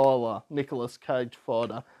 Exiler, Nicolas Cage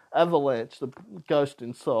Fighter, Avalanche, The Ghost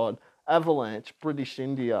Inside, Avalanche, British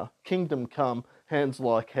India, Kingdom Come, Hands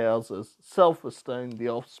Like Houses, Self-Esteem, The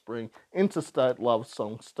Offspring, Interstate Love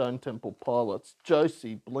Song, Stone Temple Pilots,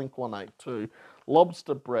 Josie, Blink-182,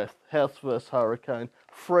 Lobster Breath, House vs Hurricane,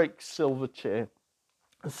 Freak, Silverchair,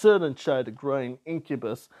 A Certain Shade of Green,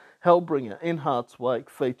 Incubus, Hellbringer, In Heart's Wake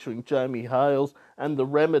featuring Jamie Hales, and The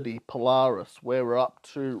Remedy, Polaris, where we're up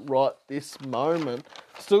to right this moment.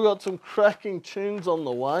 Still got some cracking tunes on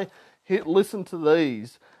the way. Listen to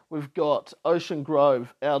these. We've got Ocean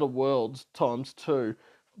Grove, Outer Worlds ×2,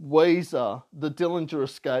 Weezer, The Dillinger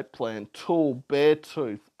Escape Plan, Tool,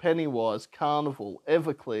 Beartooth, Pennywise, Karnivool,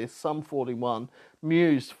 Everclear, Sum 41,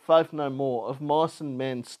 Muse, Faith No More, Of Mice and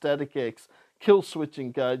Men, Static X, Kill Switch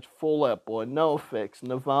Engage, Fall Out Boy, NoFX,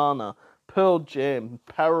 Nirvana, Pearl Jam,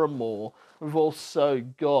 Paramore. We've also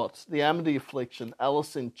got The Amity Affliction,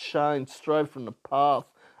 Alice in Chains, Stray from the Path,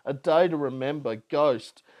 A Day to Remember,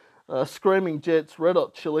 Ghost, Screaming Jets, Red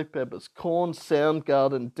Hot Chili Peppers, Korn,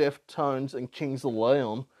 Soundgarden, Deftones, and Kings of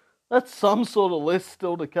Leon. That's some sort of list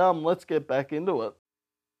still to come. Let's get back into it.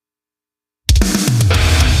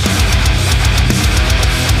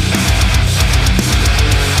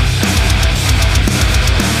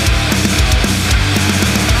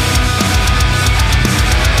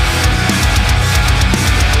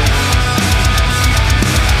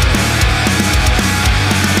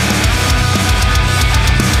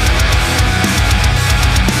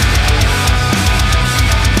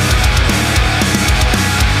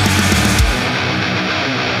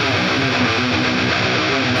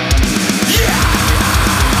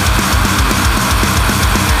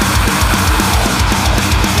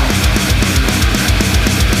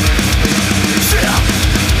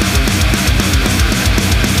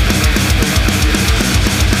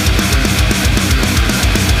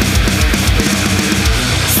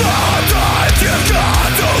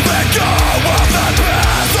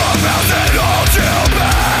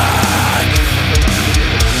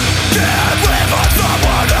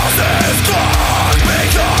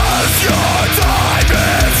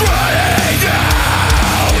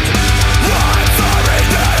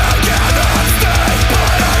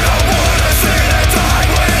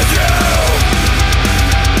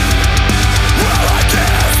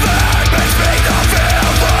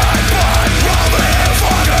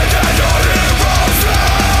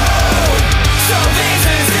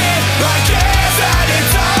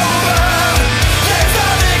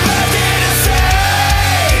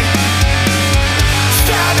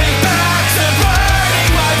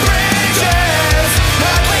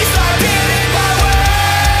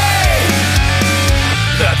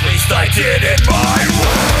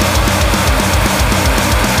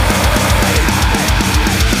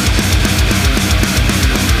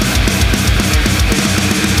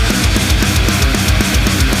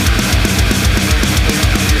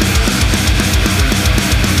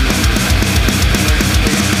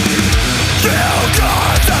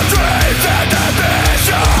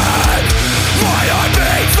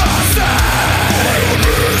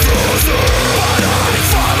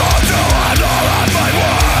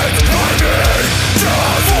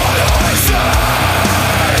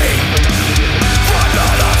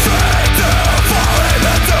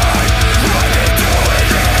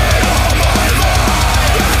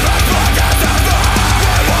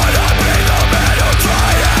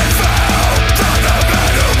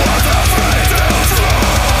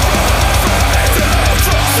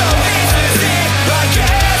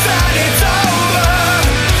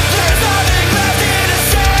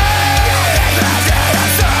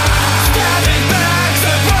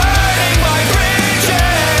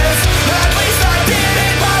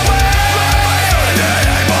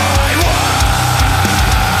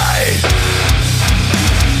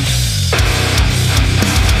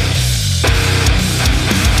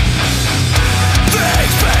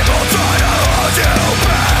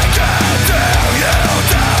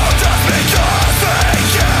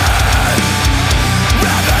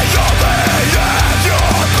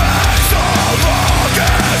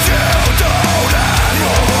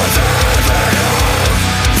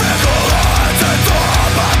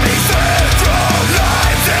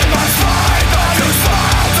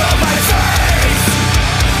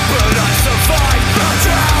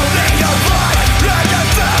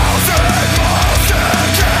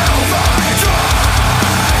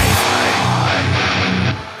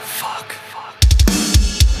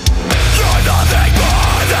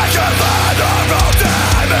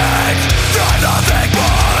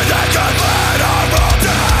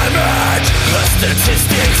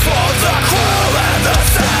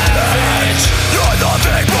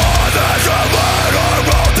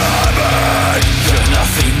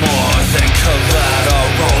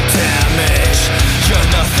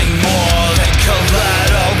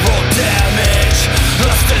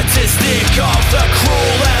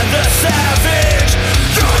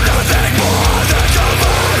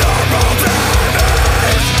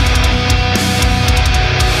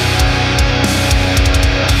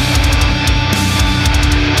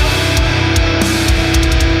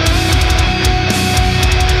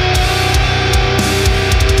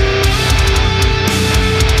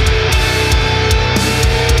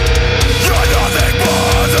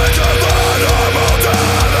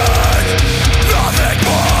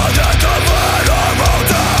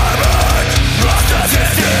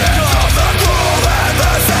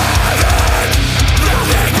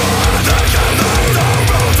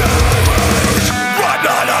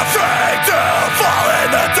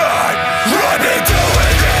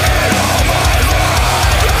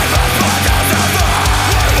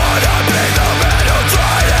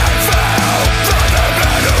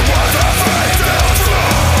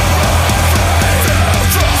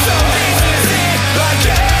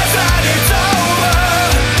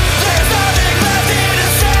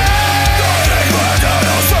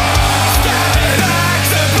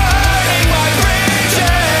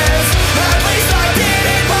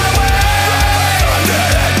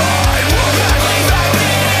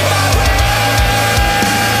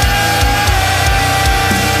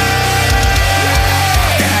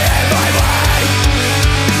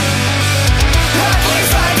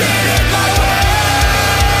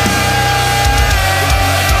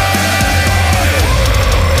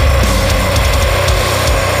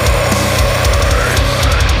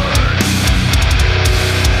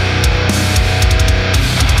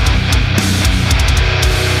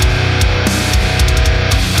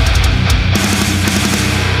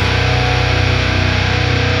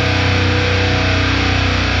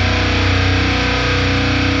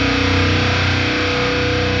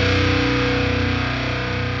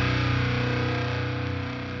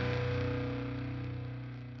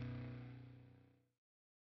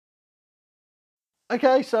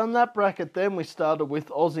 Okay, so in that bracket then we started with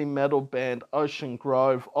Aussie metal band Ocean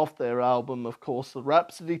Grove off their album, of course, the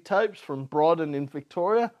Rhapsody tapes from Brighton in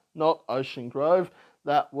Victoria, not Ocean Grove.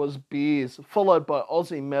 That was Beers, followed by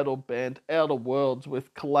Aussie metal band Outer Worlds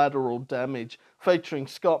with Collateral Damage, featuring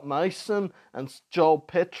Scott Mason and Joel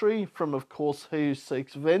Petrie from, of course, He Who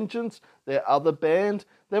Seeks Vengeance, their other band.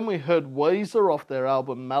 Then we heard Weezer off their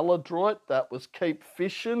album Maladroit, that was Keep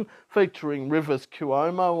Fishin', featuring Rivers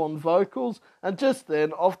Cuomo on vocals. And just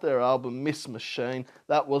then, off their album Miss Machine,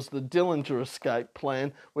 that was the Dillinger Escape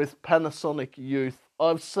Plan with Panasonic Youth.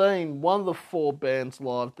 I've seen one of the 4 bands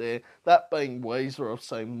live there, that being Weezer I've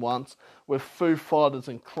seen once, with Foo Fighters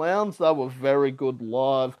and Clowns. They were very good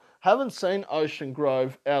live. Haven't seen Ocean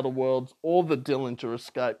Grove, Outer Worlds, or the Dillinger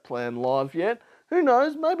Escape Plan live yet. Who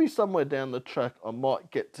knows, maybe somewhere down the track I might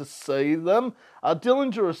get to see them.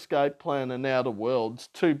 Dillinger Escape Plan and Outer Worlds,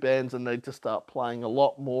 2 bands I need to start playing a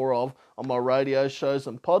lot more of on my radio shows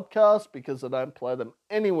and podcasts because I don't play them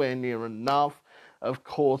anywhere near enough. Of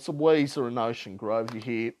course, Weezer and Ocean Grove you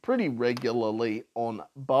hear pretty regularly on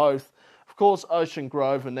both. Of course, Ocean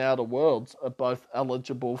Grove and Outer Worlds are both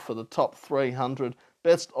eligible for the top 300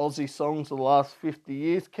 best Aussie songs of the last 50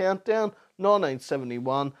 years countdown,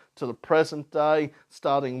 1971 to the present day,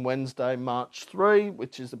 starting Wednesday, March 3,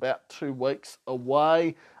 which is about 2 weeks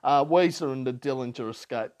away. Weezer and the Dillinger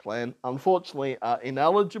Escape Plan, unfortunately, are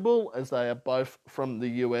ineligible as they are both from the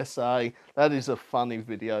USA. That is a funny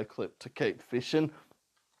video clip to keep fishing.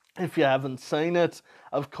 If you haven't seen it,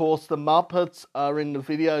 of course, the Muppets are in the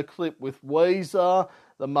video clip with Weezer.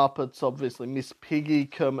 The Muppets, obviously, Miss Piggy,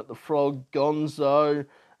 Kermit the Frog, Gonzo,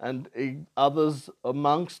 and others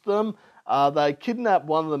amongst them. They kidnap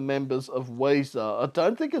one of the members of Weezer. I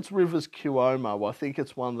don't think it's Rivers Cuomo. I think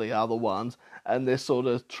it's one of the other ones. And they're sort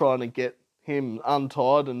of trying to get him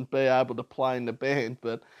untied and be able to play in the band.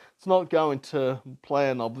 But it's not going to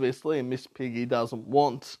plan, obviously. And Miss Piggy doesn't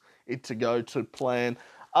want it to go to plan.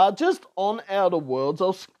 Just on Outer Worlds, I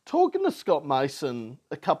was talking to Scott Mason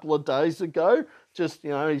a couple of days ago. Just,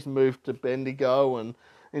 he's moved to Bendigo and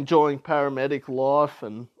enjoying paramedic life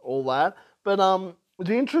and all that. But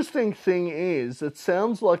the interesting thing is, it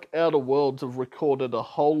sounds like Outer Worlds have recorded a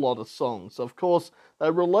whole lot of songs. Of course, they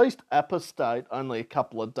released Apostate only a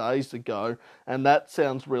couple of days ago, and that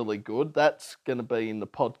sounds really good. That's going to be in the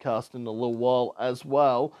podcast in a little while as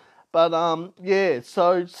well. But,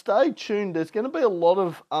 so stay tuned. There's going to be a lot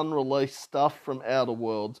of unreleased stuff from Outer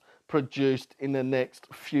Worlds produced in the next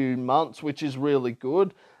few months, which is really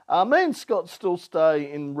good. Me and Scott still stay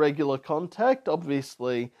in regular contact.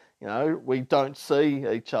 Obviously, we don't see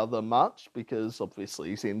each other much because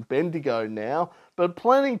obviously he's in Bendigo now, but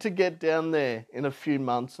planning to get down there in a few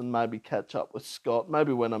months and maybe catch up with Scott.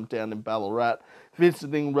 Maybe when I'm down in Ballarat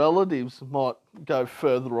visiting relatives, might go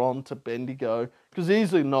further on to Bendigo because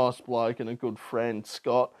he's a nice bloke and a good friend,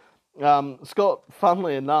 Scott. Scott,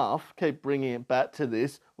 funnily enough, keep bringing it back to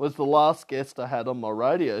this, was the last guest I had on my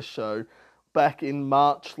radio show back in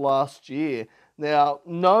March last year. Now,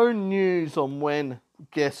 no news on when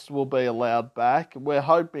guests will be allowed back. We're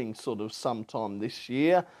hoping sort of sometime this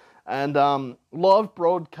year. And live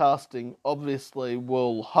broadcasting obviously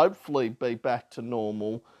will hopefully be back to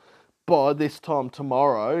normal by this time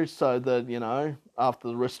tomorrow so that, after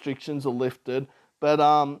the restrictions are lifted. But,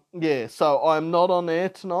 so I'm not on air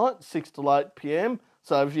tonight, 6 to 8 p.m.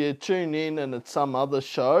 So if you tune in and it's some other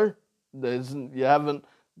show, you haven't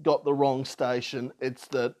got the wrong station. It's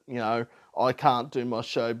that, I can't do my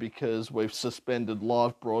show because we've suspended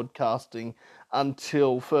live broadcasting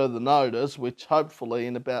until further notice, which hopefully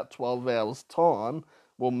in about 12 hours' time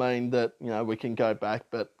will mean that, we can go back.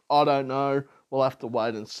 But I don't know. We'll have to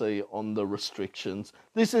wait and see on the restrictions.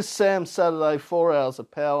 This is Sam's Saturday 4 Hours of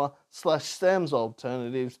Power / Sam's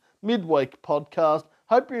Alternatives midweek podcast.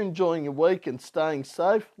 Hope you're enjoying your week and staying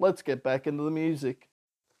safe. Let's get back into the music.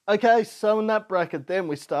 Okay, so in that bracket then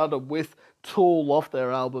we started with Tool off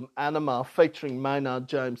their album Anima, featuring Maynard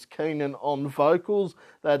James Keenan on vocals.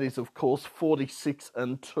 That is, of course, 46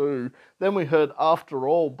 and 2. Then we heard After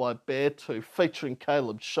All by Beartooth, featuring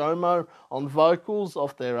Caleb Shomo on vocals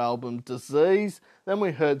off their album Disease. Then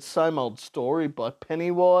we heard Same Old Story by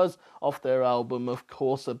Pennywise off their album, of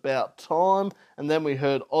course, About Time. And then we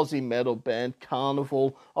heard Aussie metal band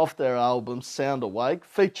Karnivool off their album Sound Awake,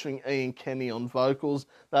 featuring Ian Kenny on vocals.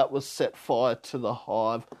 That was Set Fire to the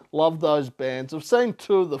Hive. Love those bands. I've seen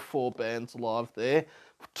 2 of the 4 bands live there.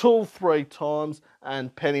 Tool 3 times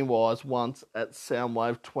and Pennywise once at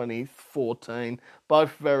Soundwave 2014.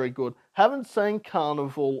 Both very good. Haven't seen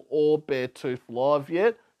Karnivool or Beartooth live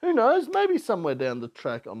yet. Who knows, maybe somewhere down the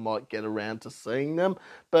track I might get around to seeing them.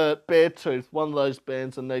 But Beartooth, one of those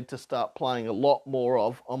bands I need to start playing a lot more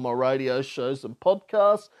of on my radio shows and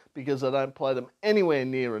podcasts because I don't play them anywhere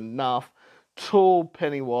near enough. Tool,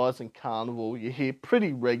 Pennywise and Karnivool you hear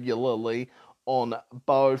pretty regularly on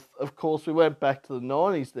both. Of course, we went back to the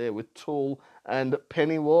 90s there with Tool and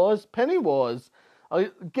Pennywise. Pennywise, I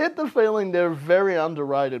get the feeling they're a very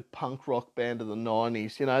underrated punk rock band of the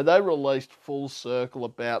 90s. You know, they released Full Circle,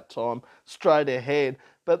 About Time, Straight Ahead,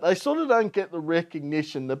 but they sort of don't get the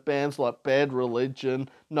recognition that bands like Bad Religion,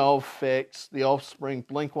 No Effects, The Offspring,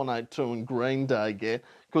 Blink-182 and Green Day get,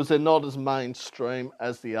 because they're not as mainstream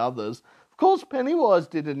as the others. Of course, Pennywise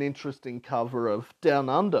did an interesting cover of Down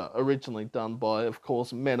Under, originally done by, of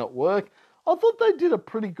course, Men at Work. I thought they did a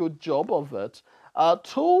pretty good job of it.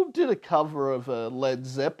 Tool did a cover of a Led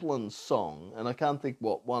Zeppelin song, and I can't think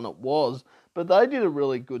what one it was, but they did a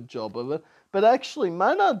really good job of it. But actually,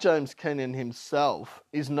 Maynard James Keenan himself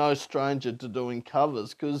is no stranger to doing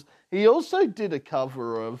covers, because he also did a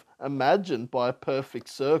cover of Imagine by A Perfect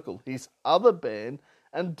Circle, his other band,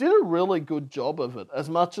 and did a really good job of it. As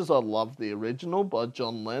much as I love the original by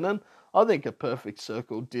John Lennon, I think A Perfect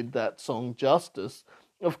Circle did that song justice.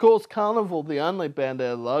 Of course, Karnivool, the only band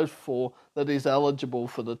out of those four that is eligible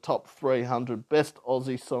for the top 300 best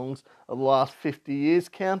Aussie songs of the last 50 years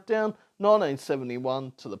countdown,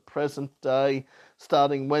 1971 to the present day,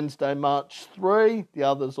 starting Wednesday, March 3. The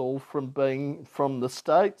others all from being from the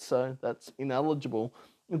States, so that's ineligible.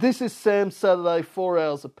 This is Sam's Saturday 4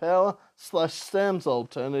 Hours of Power / Sam's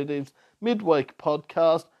Alternatives midweek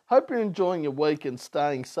podcast. Hope you're enjoying your week and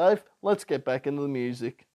staying safe. Let's get back into the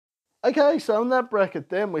music. Okay, so in that bracket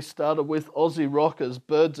then we started with Aussie rockers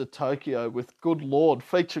Birds of Tokyo with Good Lord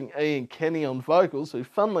featuring Ian Kenny on vocals, who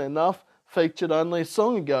funnily enough featured only a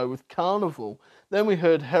song ago with Karnivool. Then we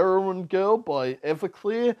heard Heroin Girl by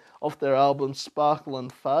Everclear off their album Sparkle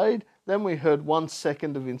and Fade. Then we heard 1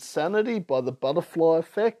 Second of Insanity by The Butterfly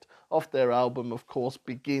Effect off their album, of course,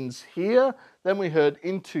 Begins Here. Then we heard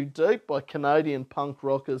In Too Deep by Canadian punk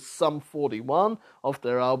rockers Sum 41 off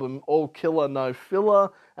their album All Killer No Filler.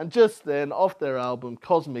 And just then, off their album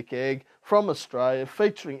Cosmic Egg from Australia,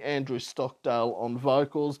 featuring Andrew Stockdale on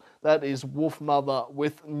vocals, that is Wolfmother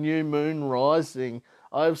with New Moon Rising.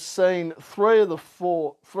 I've seen three of the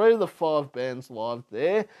 5 bands live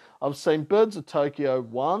there. I've seen Birds of Tokyo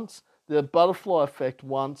once, The Butterfly Effect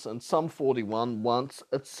once, and Sum 41 once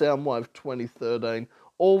at Soundwave 2013.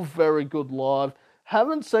 All very good live.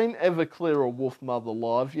 Haven't seen Everclear or Wolfmother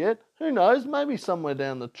live yet. Who knows, maybe somewhere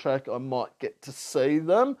down the track I might get to see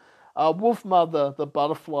them. Wolfmother, The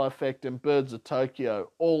Butterfly Effect and Birds of Tokyo,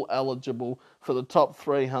 all eligible for the top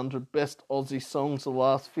 300 best Aussie songs of the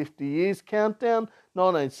last 50 years countdown,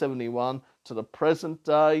 1971 to the present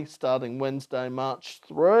day, starting Wednesday, March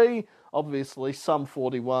 3. Obviously, Sum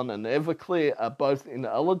 41 and Everclear are both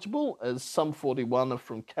ineligible, as Sum 41 are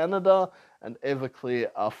from Canada and Everclear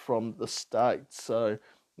are from the States. So,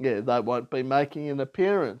 yeah, they won't be making an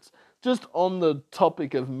appearance. Just on the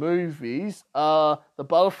topic of movies, The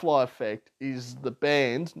Butterfly Effect is the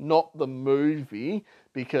band, not the movie,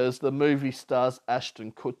 because the movie stars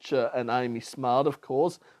Ashton Kutcher and Amy Smart, of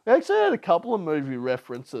course. We actually had a couple of movie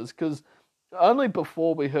references, because only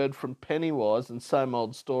before we heard from Pennywise, and same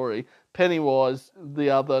old story, Pennywise, the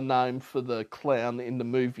other name for the clown in the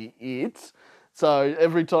movie It. So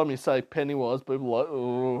every time you say Pennywise, people are like,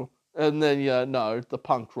 oh. And then, no, the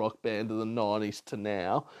punk rock band of the 90s to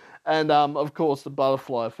now. And, of course, The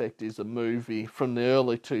Butterfly Effect is a movie from the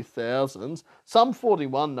early 2000s. Sum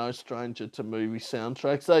 41, no stranger to movie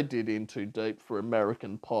soundtracks. They did In Too Deep for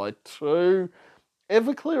American Pie 2.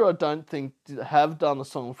 Everclear, I don't think, have done a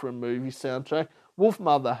song for a movie soundtrack.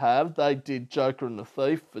 Wolfmother have. They did Joker and the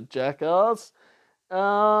Thief for Jackass.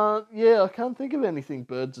 I can't think of anything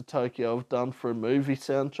Birds of Tokyo have done for a movie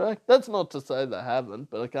soundtrack. That's not to say they haven't,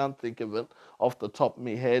 but I can't think of it off the top of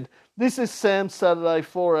my head. This is Sam's Saturday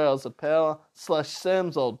 4 Hours of Power /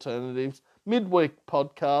 Sam's Alternatives midweek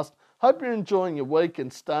podcast. Hope you're enjoying your week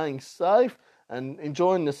and staying safe and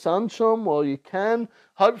enjoying the sunshine while you can.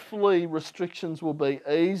 Hopefully restrictions will be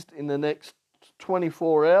eased in the next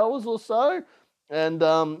 24 hours or so. And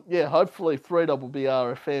hopefully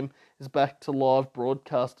 3BBRFM is back to live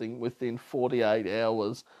broadcasting within 48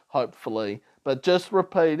 hours, hopefully. But just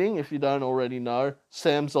repeating, if you don't already know,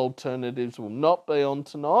 Sam's Alternatives will not be on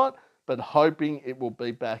tonight, but hoping it will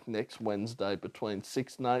be back next Wednesday between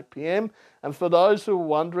 6 and 8 p.m. And for those who are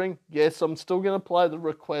wondering, yes, I'm still going to play the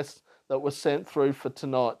requests that were sent through for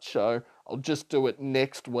tonight's show. I'll just do it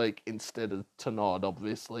next week instead of tonight,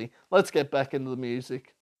 obviously. Let's get back into the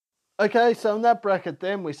music. Okay, so in that bracket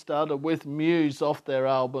then we started with Muse off their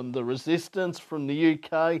album The Resistance from the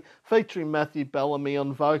UK, featuring Matthew Bellamy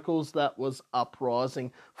on vocals. That was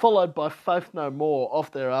Uprising, followed by Faith No More off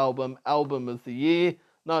their album of the Year.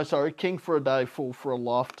 King for a Day, Fool for a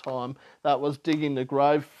Lifetime. That was Digging the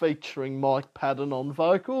Grave, featuring Mike Patton on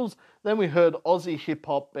vocals. Then we heard Aussie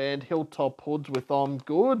hip-hop band Hilltop Hoods with I'm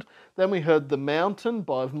Good. Then we heard The Mountain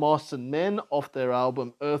by Mice and Men off their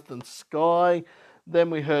album Earth and Sky.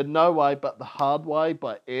 Then we heard No Way But the Hard Way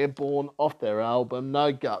by Airborne off their album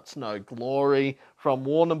No Guts, No Glory from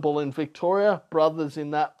Warrnambool in Victoria, brothers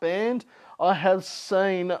in that band. I have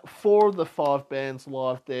seen 4 of the 5 bands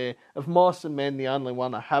live there. Of Mice and Men, the only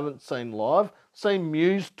one I haven't seen live. Seen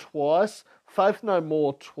Muse twice, Faith No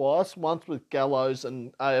More twice, once with Gallows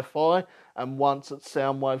and AFI and once at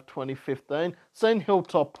Soundwave 2015. Seen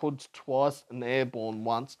Hilltop Hoods twice and Airborne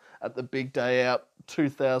once at the Big Day Out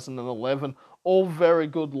 2011. All very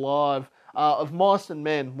good live. Of Mice and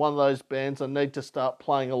Men, one of those bands I need to start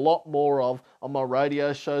playing a lot more of on my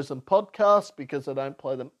radio shows and podcasts because I don't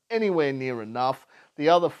play them anywhere near enough. The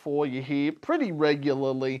other 4 you hear pretty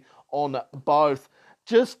regularly on both.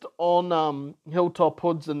 Just on Hilltop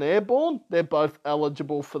Hoods and Airborne, they're both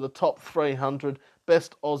eligible for the top 300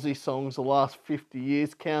 best Aussie songs the last 50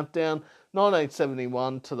 years countdown,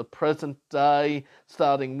 1971 to the present day,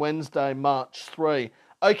 starting Wednesday, March 3.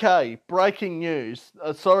 Okay, breaking news.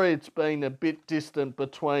 Sorry it's been a bit distant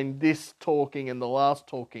between this talking and the last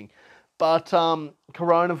talking. But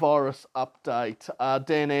coronavirus update.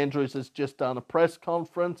 Dan Andrews has just done a press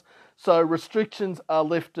conference. So restrictions are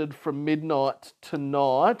lifted from midnight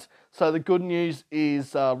tonight. So the good news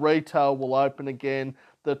is retail will open again.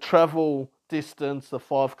 The travel distance, the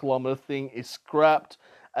 5 kilometre thing, is scrapped,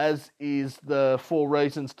 as is the 4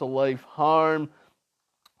 reasons to leave home.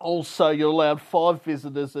 Also, you're allowed 5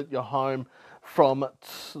 visitors at your home from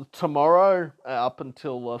tomorrow up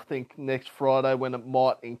until, I think, next Friday when it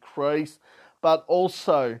might increase. But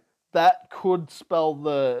also, that could spell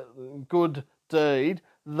the good deed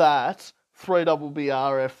that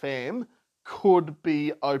 3BBRFM could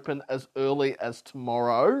be open as early as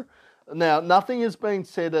tomorrow. Now, nothing has been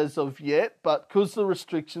said as of yet, but because the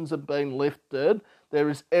restrictions have been lifted, there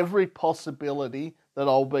is every possibility that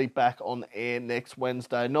I'll be back on air next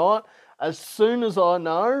Wednesday night. As soon as I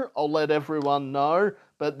know, I'll let everyone know,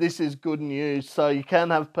 but this is good news. So you can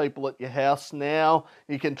have people at your house now.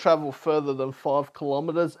 You can travel further than 5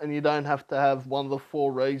 kilometres and you don't have to have one of the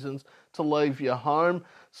 4 reasons to leave your home.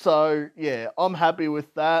 So, yeah, I'm happy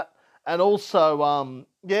with that. And also,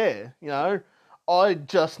 I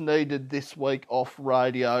just needed this week off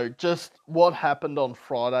radio. Just what happened on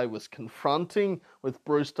Friday was confronting with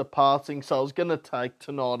Brewster passing, so I was going to take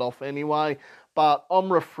tonight off anyway. But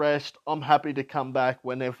I'm refreshed. I'm happy to come back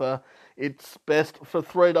whenever it's best for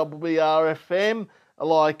 3BBRFM.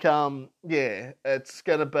 It's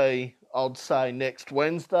going to be, I'd say, next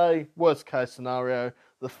Wednesday. Worst case scenario,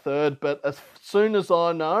 the 3rd. But as soon as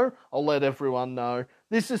I know, I'll let everyone know.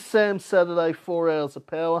 This is Sam's Saturday 4 Hours of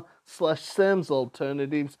Power / Sam's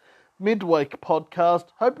Alternatives midweek podcast.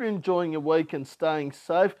 Hope you're enjoying your week and staying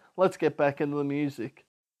safe. Let's get back into the music.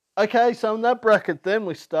 Okay, so in that bracket then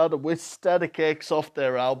we started with Static X off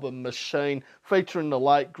their album Machine, featuring the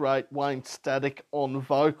late great Wayne Static on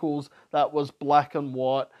vocals. That was Black and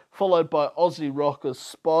White, followed by Aussie rockers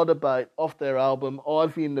Spiderbait off their album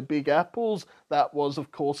Ivy and the Big Apples. That was,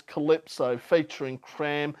 of course, Calypso, featuring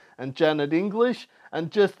Cram and Janet English.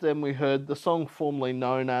 And just then we heard the song formerly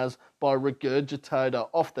known as by Regurgitator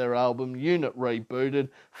off their album Unit Rebooted,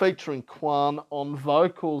 featuring Quan on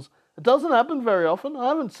vocals. It doesn't happen very often. I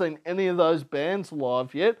haven't seen any of those bands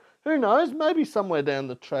live yet. Who knows, maybe somewhere down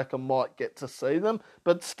the track I might get to see them.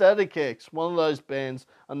 But Static X, one of those bands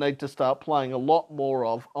I need to start playing a lot more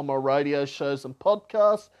of on my radio shows and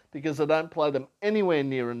podcasts because I don't play them anywhere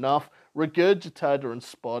near enough. Regurgitator and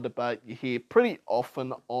Spiderbait you hear pretty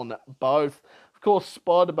often on both. Of course,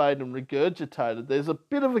 Spiderbait and Regurgitator, there's a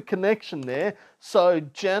bit of a connection there. So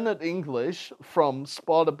Janet English from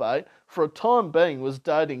Spiderbait, for a time being, was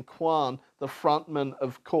dating Quan, the frontman,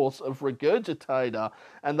 of course, of Regurgitator.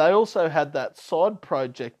 And they also had that side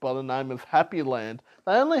project by the name of Happy Land.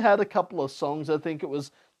 They only had a couple of songs. I think it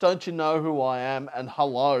was Don't You Know Who I Am and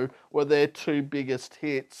Hello were their 2 biggest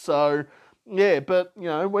hits. So, yeah, but,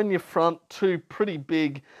 when you front 2 pretty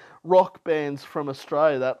big rock bands from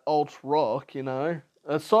Australia, that alt rock,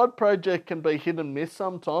 A side project can be hit and miss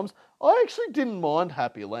sometimes. I actually didn't mind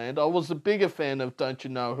Happy Land. I was a bigger fan of Don't You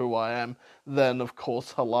Know Who I Am than, of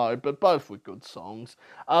course, Hello, but both were good songs.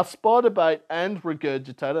 Spiderbait and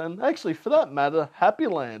Regurgitator, and actually, for that matter, Happy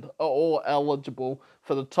Land are all eligible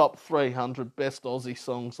for the top 300 best Aussie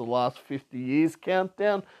songs of the last 50 years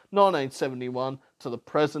countdown, 1971 to the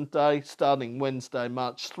present day, starting Wednesday,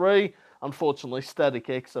 March 3. Unfortunately,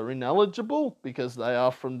 Static X are ineligible because they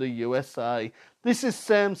are from the USA. This is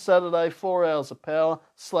Sam's Saturday 4 Hours of Power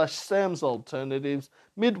 / Sam's Alternatives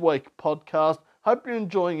midweek podcast. Hope you're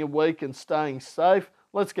enjoying your week and staying safe.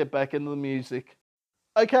 Let's get back into the music.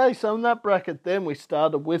 Okay, so in that bracket then we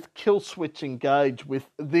started with Killswitch Engage with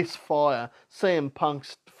This Fire, CM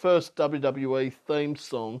Punk's first WWE theme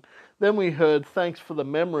song. Then we heard Thanks for the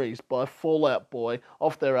Memories by Fall Out Boy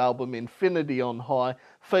off their album Infinity on High,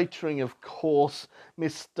 featuring, of course,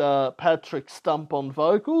 Mr. Patrick Stump on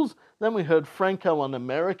vocals. Then we heard Franco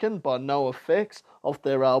Un-American by NoFX off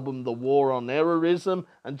their album The War on Errorism.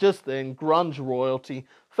 And just then, Grunge Royalty,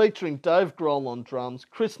 featuring Dave Grohl on drums,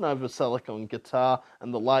 Chris Novoselic on guitar,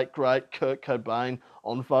 and the late great Kurt Cobain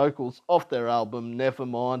on vocals off their album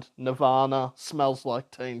Nevermind, Nirvana, Smells Like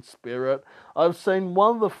Teen Spirit. I've seen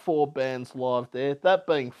one of the 4 bands live there, that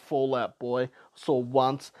being Fall Out Boy. Saw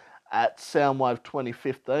once at Soundwave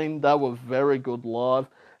 2015. They were very good live.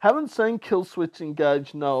 Haven't seen Killswitch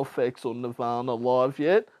Engage, NoFX or Nirvana live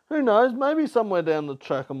yet. Who knows, maybe somewhere down the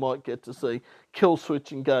track I might get to see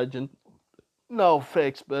Killswitch Engage and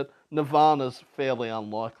NoFX, but Nirvana's fairly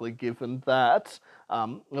unlikely given that.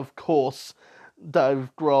 Of course, Dave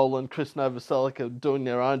Grohl and Chris Novoselic are doing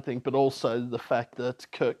their own thing, but also the fact that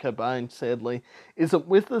Kurt Cobain, sadly, isn't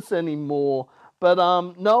with us anymore. But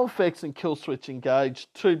NoFX and Killswitch Engage,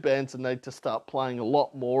 2 bands I need to start playing a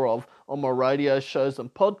lot more of on my radio shows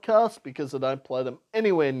and podcasts because I don't play them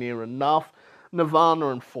anywhere near enough. Nirvana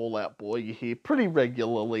and Fall Out Boy you hear pretty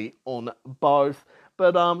regularly on both.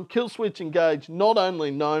 But Killswitch Engage, not only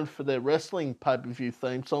known for their wrestling pay-per-view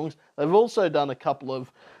theme songs, they've also done a couple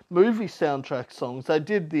of movie soundtrack songs. They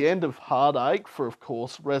did The End of Heartache for, of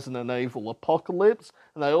course, Resident Evil Apocalypse,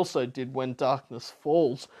 and they also did When Darkness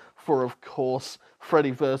Falls for, of course,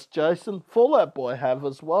 Freddy vs. Jason. Fall Out Boy have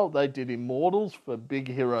as well. They did Immortals for Big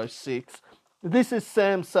Hero 6. This is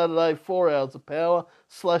Sam's Saturday 4 Hours of Power /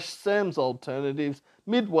 Sam's Alternatives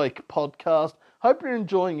midweek podcast. Hope you're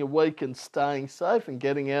enjoying your week and staying safe and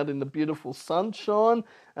getting out in the beautiful sunshine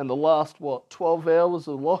and the last, 12 hours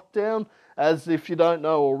of lockdown. As if you don't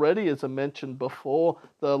know already, as I mentioned before,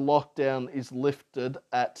 the lockdown is lifted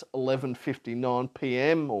at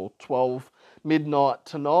 11:59pm or 12 midnight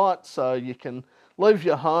tonight, so you can leave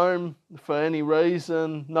your home for any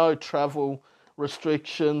reason, no travel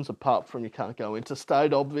restrictions, apart from you can't go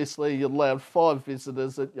interstate, obviously. You're allowed 5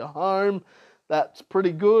 visitors at your home. That's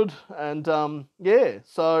pretty good. And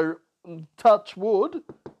so touch wood,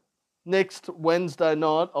 next Wednesday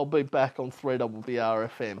night I'll be back on 3BBR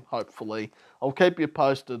FM, hopefully. I'll keep you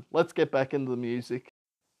posted. Let's get back into the music.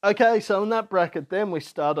 Okay, so in that bracket then we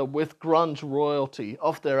started with Grunge Royalty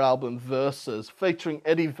off their album Versus, featuring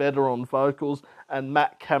Eddie Vedder on vocals and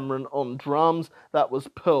Matt Cameron on drums. That was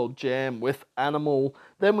Pearl Jam with Animal.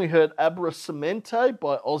 Then we heard Abra Cemente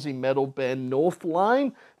by Aussie metal band North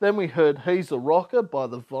Lane. Then we heard He's a Rocker by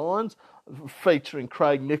The Vines, featuring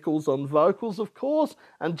Craig Nichols on vocals, of course.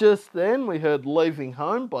 And just then we heard Leaving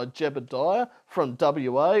Home by Jebediah from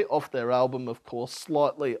WA off their album, of course,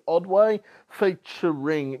 Slightly Odd Way,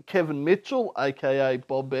 featuring Kevin Mitchell, aka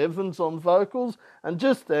Bob Evans, on vocals. And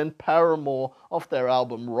just then Paramore off their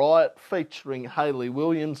album Riot, featuring Hayley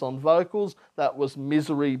Williams on vocals. That was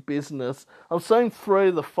Misery Business. I've seen 3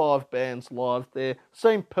 of the 5 bands live there.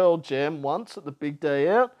 Seen Pearl Jam once at the Big Day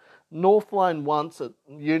Out, North Lane once at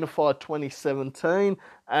Unify 2017,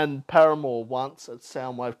 and Paramore once at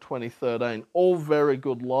Soundwave 2013. All very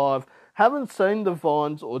good live. Haven't seen The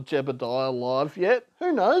Vines or Jebediah live yet.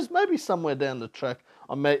 Who knows? Maybe somewhere down the track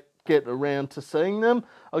I might get around to seeing them.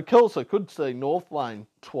 Of course, I could see North Lane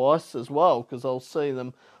twice as well, because I'll see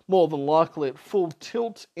them more than likely at Full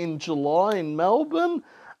Tilt in July in Melbourne.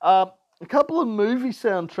 A couple of movie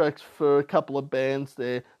soundtracks for a couple of bands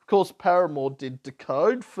there. Of course, Paramore did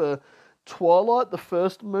Decode for Twilight, the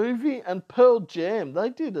first movie, and Pearl Jam, they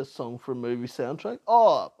did a song for a movie soundtrack.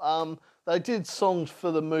 They did songs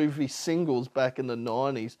for the movie Singles back in the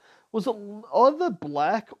 90s. Was it either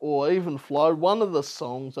Black or even Flow? One of the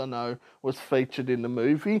songs I know was featured in the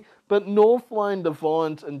movie. But Northlane,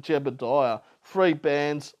 Divines and Jebediah, 3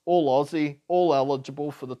 bands, all Aussie, all eligible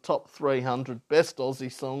for the top 300 best Aussie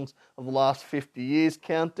songs of the last 50 years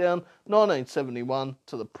countdown, 1971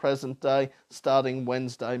 to the present day, starting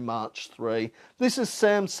Wednesday, March 3. This is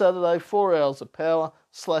Sam's Saturday 4 Hours of Power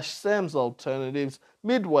 / Sam's Alternatives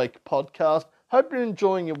midweek podcast. Hope you're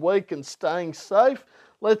enjoying your week and staying safe.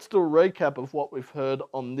 Let's do a recap of what we've heard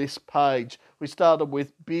on this page. We started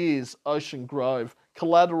with Beers, Ocean Grove,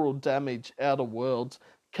 Collateral Damage, Outer Worlds,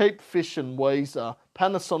 Keep Fishin' Weezer,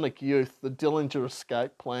 Panasonic Youth, The Dillinger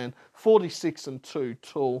Escape Plan, 46 and 2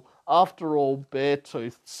 Tool, After All,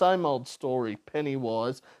 Beartooth, Same Old Story,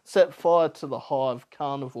 Pennywise, Set Fire to the Hive,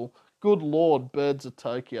 Karnivool, Good Lord, Birds of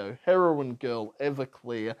Tokyo, Heroin Girl,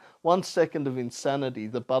 Everclear, 1 Second of Insanity,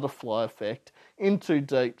 The Butterfly Effect, In Too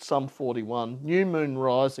Deep, Sum 41, New Moon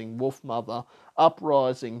Rising, Wolf Mother,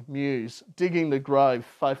 Uprising, Muse, Digging the Grave,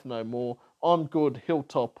 Faith No More, I'm Good,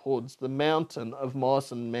 Hilltop Hoods, The Mountain of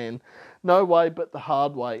Mice and Men, No Way But the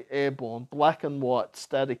Hard Way, Airborne, Black and White,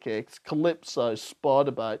 Static X, Calypso,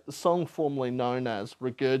 Spiderbait, the song formerly known as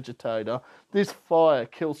Regurgitator, This Fire,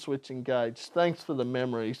 Killswitch Engage, Thanks for the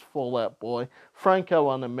Memories, Fall Out Boy, Franco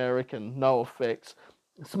Un-American, No Effects,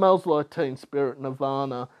 Smells Like Teen Spirit,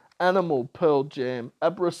 Nirvana, Animal, Pearl Jam,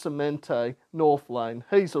 Abracamente, Northlane,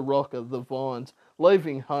 He's a Rocker, The Vines,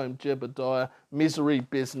 Leaving Home, Jebediah, Misery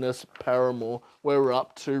Business, Paramore, where we're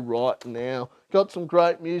up to right now. Got some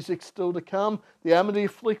great music still to come. The Amity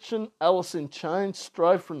Affliction, Alice in Chains,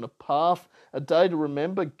 Stray from the Path, A Day to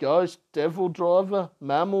Remember, Ghost, Devil Driver,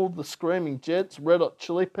 Mammal, The Screaming Jets, Red Hot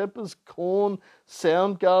Chili Peppers, Korn,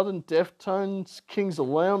 Soundgarden, Deftones, Kings of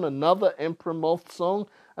Leon, another Emperor Moth song,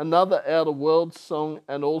 another Outer Worlds song,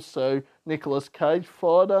 and also Nicolas Cage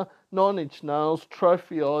Fighter, 9 Inch Nails,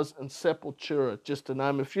 Trophy Eyes, and Sepultura, just to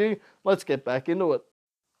name a few. Let's get back into it.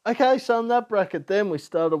 Okay, so in that bracket then we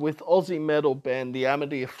started with Aussie metal band The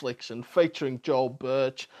Amity Affliction featuring Joel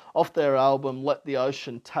Birch off their album Let the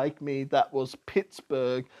Ocean Take Me, that was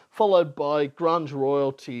Pittsburgh, followed by grunge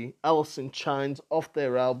royalty Alice in Chains off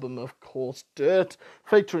their album of course Dirt,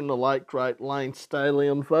 featuring the late great Lane Staley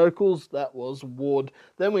on vocals, that was Wood.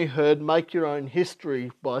 Then we heard Make Your Own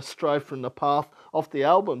History by Stray from the Path off the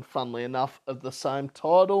album, funnily enough, of the same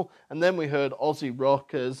title, and then we heard Aussie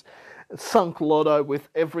rockers Sunk Lotto with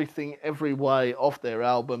Everything Every Way off their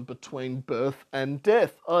album Between Birth and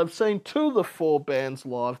Death. I've seen 2 of the 4 bands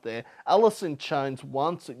live there. Alice in Chains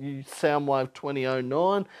once at Soundwave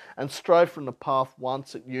 2009 and Stray from the Path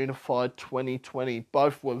once at Unified 2020.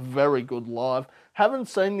 Both were very good live. Haven't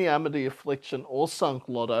seen the Amity Affliction or Sunk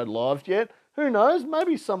Lotto live yet. Who knows,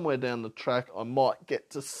 maybe somewhere down the track I might get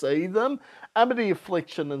to see them. Amity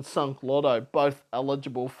Affliction and Sunk Lotto, both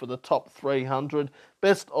eligible for the top 300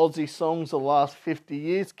 best Aussie songs of the last 50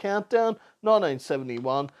 years countdown,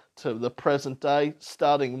 1971 to the present day,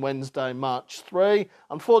 starting Wednesday, March 3.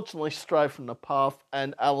 Unfortunately, Stray from the Path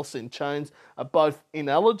and Alice in Chains are both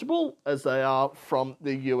ineligible as they are from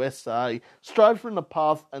the USA. Stray from the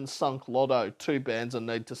Path and Sunk Lotto, 2 bands I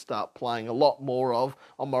need to start playing a lot more of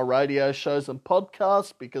on my radio shows and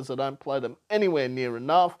podcasts because I don't play them anywhere near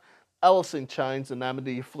enough. Alice in Chains and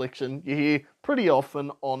Amity Affliction you hear pretty often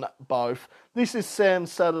on both. This is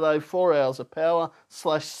Sam's Saturday 4 Hours of Power /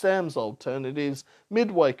 Sam's Alternatives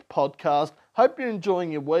midweek podcast. Hope you're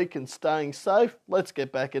enjoying your week and staying safe. Let's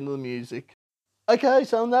get back into the music. Okay,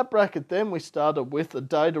 so in that bracket then we started with A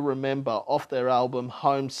Day to Remember off their album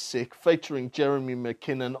Homesick, featuring Jeremy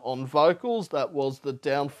McKinnon on vocals, that was The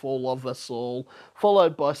Downfall of Us All,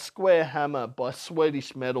 followed by Square Hammer by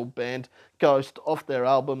Swedish metal band Ghost off their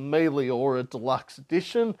album Meliora Deluxe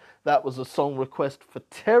Edition, that was a song request for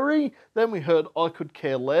Terry. Then we heard I Could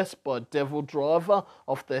Care Less by Devil Driver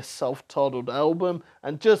off their self-titled album,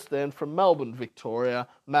 and just then from Melbourne, Victoria,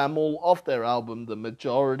 Mammal off their album The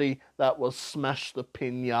Majority, that was Smash the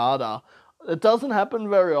Pinata. It doesn't happen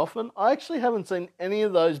very often. I actually haven't seen any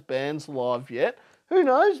of those bands live yet. Who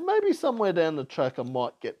knows, maybe somewhere down the track I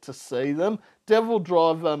might get to see them. Devil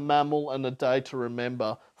Driver, Mammal and A Day to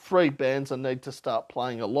Remember, 3 bands I need to start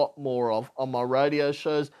playing a lot more of on my radio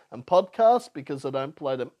shows and podcasts because I don't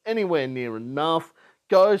play them anywhere near enough.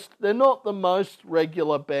 Ghost, they're not the most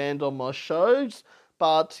regular band on my shows,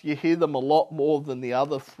 but you hear them a lot more than the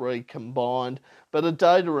other 3 combined. But A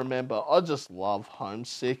Day to Remember, I just love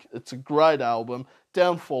Homesick. It's a great album.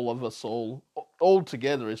 Downfall of Us All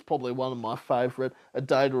together is probably one of my favourite A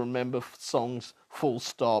Day to Remember songs full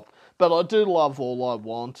stop. But I do love All I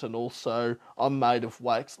Want, and also I'm Made of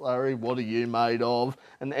Wax, Larry, What Are You Made Of?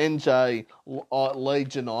 And NJ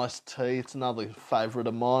Legion Iced Tea, it's another favourite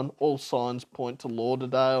of mine. All signs point to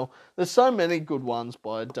Lauderdale. There's so many good ones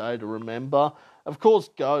by A Day to Remember. Of course,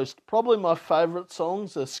 Ghost. Probably my favourite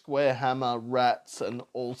songs are Square Hammer, Rats, and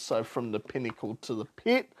also From the Pinnacle to the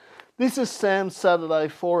Pit. This is Sam's Saturday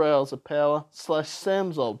 4 Hours of Power /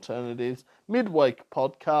 Sam's Alternatives midweek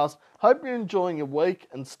podcast. Hope you're enjoying your week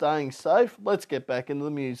and staying safe. Let's get back into the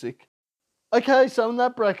music. Okay, so in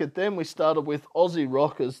that bracket then we started with Aussie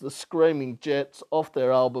rockers, the Screaming Jets, off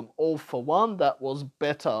their album All For One, that was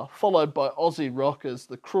Better, followed by Aussie rockers,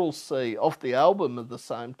 the Cruel Sea, off the album of the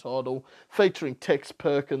same title, featuring Tex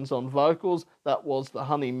Perkins on vocals, that was The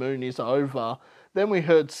Honeymoon Is Over. Then we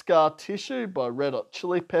heard Scar Tissue by Red Hot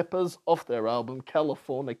Chili Peppers, off their album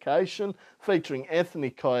Californication, featuring Anthony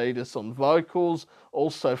Kiedis on vocals,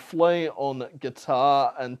 also Flea on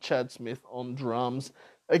guitar and Chad Smith on drums.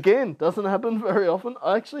 Again, doesn't happen very often.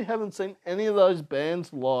 I actually haven't seen any of those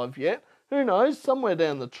bands live yet. Who knows, somewhere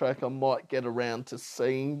down the track I might get around to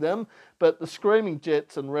seeing them. But the Screaming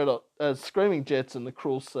Jets and the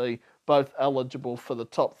Cruel Sea, both eligible for the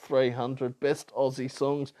top 300 best Aussie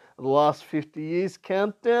songs of the last 50 years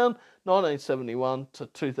countdown, 1971 to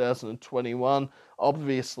 2021.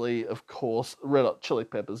 Obviously, of course, Red Hot Chili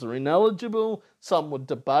Peppers are ineligible. Some would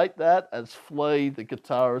debate that, as Flea, the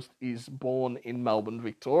guitarist, is born in Melbourne,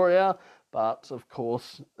 Victoria. But, of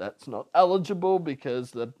course, that's not eligible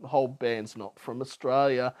because the whole band's not from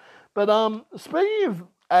Australia. But speaking of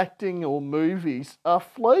acting or movies,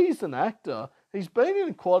 Flea's an actor. He's been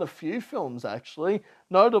in quite a few films, actually,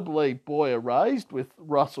 notably Boy Erased with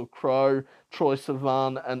Russell Crowe, Troye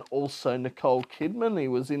Sivan, and also Nicole Kidman. He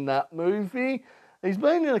was in that movie. He's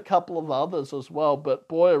been in a couple of others as well, but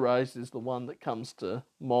Boy Erased is the one that comes to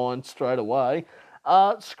mind straight away.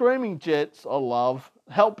 Screaming Jets, I love.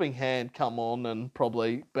 Helping Hand, come on, and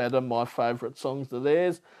probably better, my favourite songs of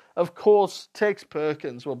theirs. Of course, Tex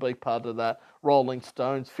Perkins will be part of that Rolling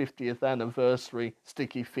Stones 50th anniversary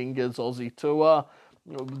Sticky Fingers Aussie tour.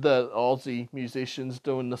 The Aussie musicians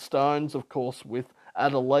doing the Stones, of course, with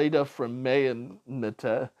Adelaida from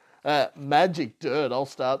Magic Dirt. I'll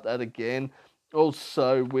start that again.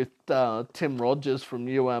 Also with Tim Rogers from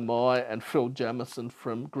UMI and Phil Jamieson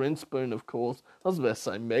from Grinspoon, of course. I was about to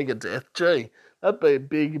say Megadet. Gee, that'd be a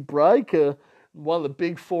big break. One of the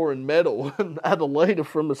big four in metal, and Adelaida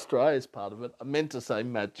from Australia is part of it. I meant to say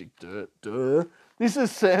Magic Dirt. Duh. This is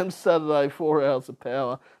Sam's Saturday 4 Hours of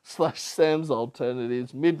Power / Sam's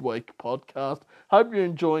Alternatives midweek podcast. Hope you're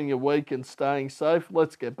enjoying your week and staying safe.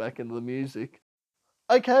 Let's get back into the music.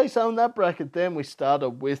 Okay, so in that bracket then we started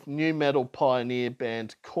with new metal pioneer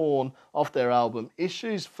band Korn off their album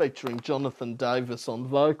Issues, featuring Jonathan Davis on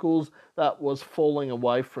vocals. That was Falling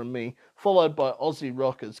Away From Me, followed by Aussie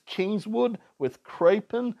rockers Kingswood with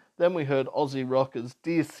Creepin'. Then we heard Aussie rockers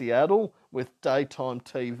Dear Seattle with Daytime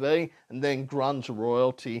TV, and then grunge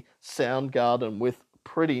royalty Soundgarden with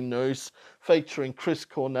Pretty Noose, featuring Chris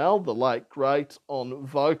Cornell, the late great, on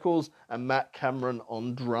vocals, and Matt Cameron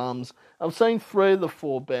on drums. I've seen 3 of the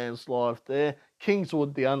 4 bands live there.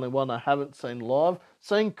 Kingswood, the only one I haven't seen live.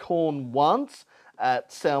 Seen Korn once at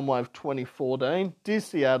Soundwave 2014, Dear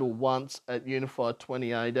Seattle once at Unified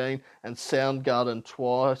 2018, and Soundgarden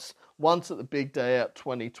twice. Once at the Big Day Out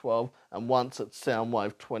 2012 and once at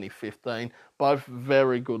Soundwave 2015. Both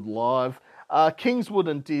very good live. Kingswood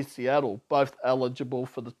and Dear Seattle, both eligible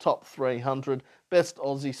for the top 300 best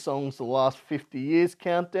Aussie songs the last 50 years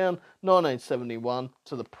countdown, 1971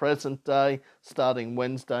 to the present day, starting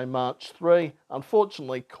Wednesday, March 3.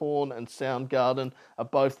 Unfortunately, Korn and Soundgarden are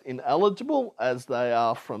both ineligible, as they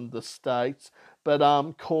are from the States.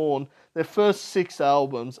 But Korn, their first 6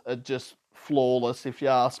 albums are just flawless, if you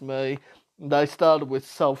ask me. They started with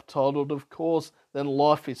Self-Titled, of course, then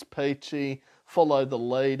Life is Peachy, Follow the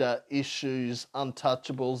Leader, Issues,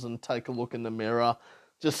 Untouchables, and Take a Look in the Mirror.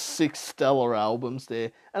 Just 6 stellar albums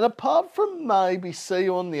there. And apart from maybe See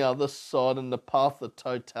You on the Other Side and The Path of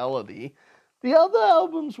Totality, the other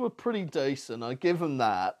albums were pretty decent, I give them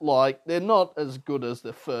that. Like, they're not as good as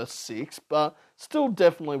the first 6, but still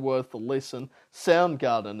definitely worth a listen.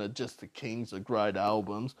 Soundgarden are just the kings of great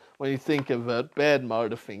albums. When you think of it, Bad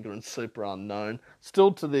Motorfinger and Super Unknown,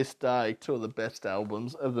 still to this day, 2 of the best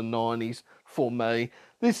albums of the 90s for me.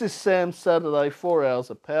 This is Sam's Saturday 4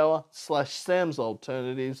 Hours of Power / Sam's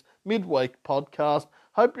Alternatives midweek podcast.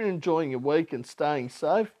 Hope you're enjoying your week and staying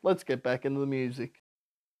safe. Let's get back into the music.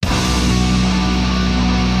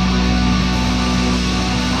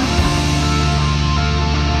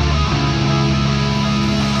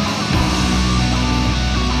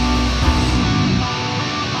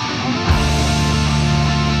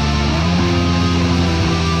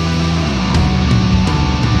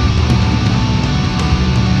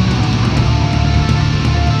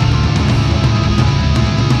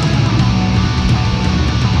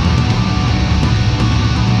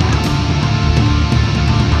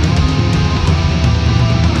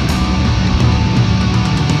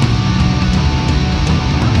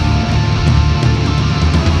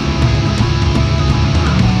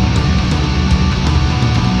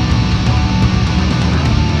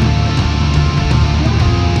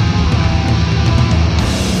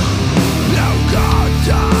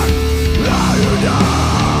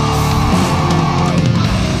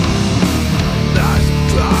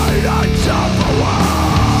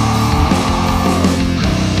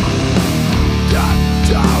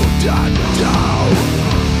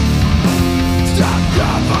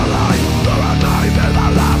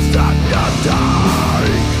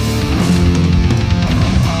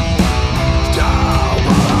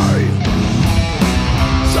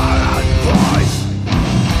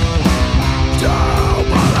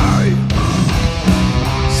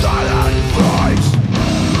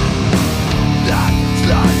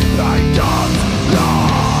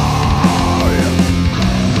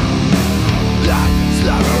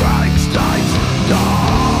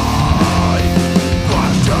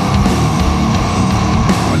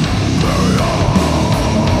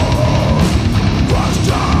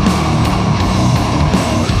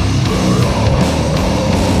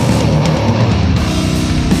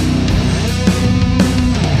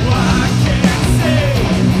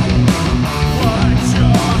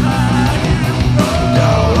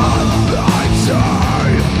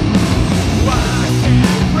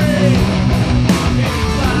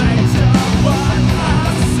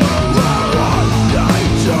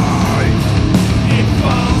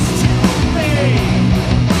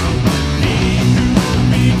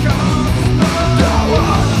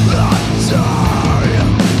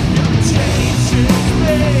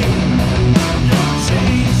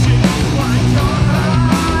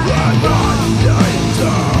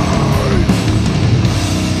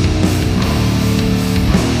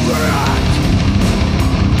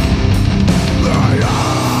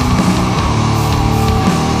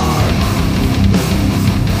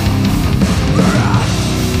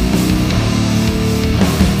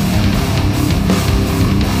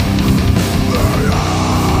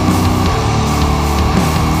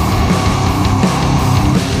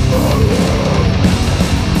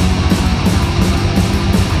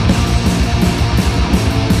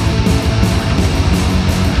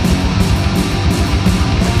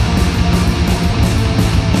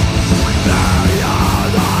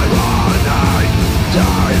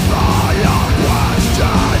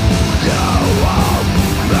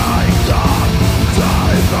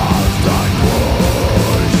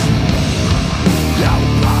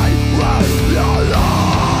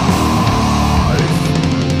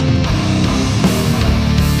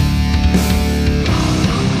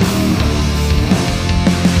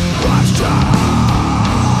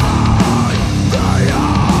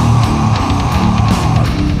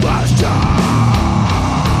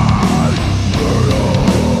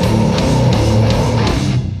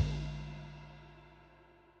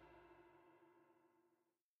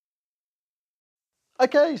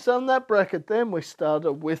 Okay, so in that bracket then we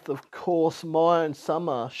started with, of course, My Own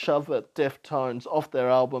Summer, Shove It, Deftones, off their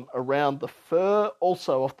album Around the Fur,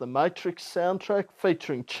 also off the Matrix soundtrack,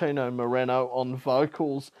 featuring Chino Moreno on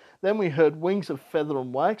vocals. Then we heard Wings of Feather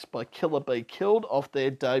and Wax by Killer Be Killed off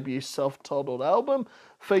their debut self-titled album,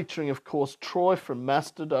 featuring, of course, Troy from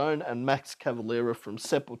Mastodon and Max Cavalera from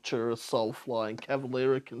Sepultura, Soulfly and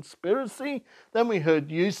Cavalera Conspiracy. Then we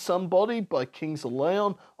heard Use Somebody by Kings of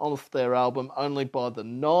Leon off their album Only by the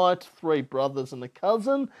Night, Three Brothers and a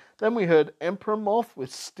Cousin. Then we heard Emper Moth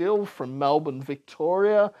with Still from Melbourne,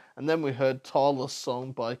 Victoria. And then we heard Tyler's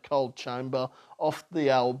Song by Cold Chamber off the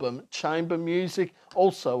album Chamber Music,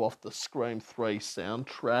 also off the Scream 3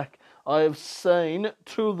 soundtrack. I have seen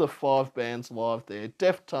 2 of the 5 bands live there,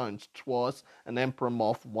 Deftones twice and Emperor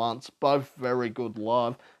Moth once, both very good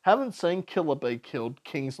live. Haven't seen Killer Be Killed,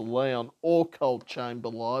 Kings of Leon or Cold Chamber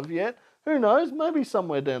live yet. Who knows, maybe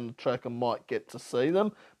somewhere down the track I might get to see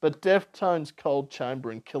them. But Deftones, Cold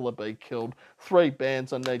Chamber and Killer Be Killed, 3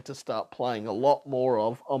 bands I need to start playing a lot more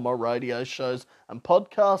of on my radio shows and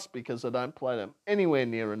podcasts because I don't play them anywhere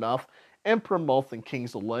near enough. Emperor Moth and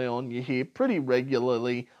Kings of Leon you hear pretty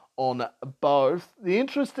regularly on both. The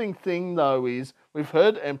interesting thing though is we've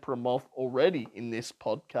heard Emperor Moth already in this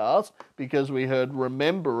podcast because we heard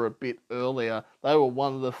Remember a bit earlier. They were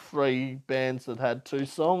one of the 3 bands that had 2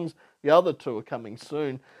 songs. The other 2 are coming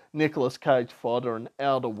soon, Nicolas Cage Fighter and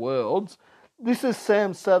Outer Worlds. This is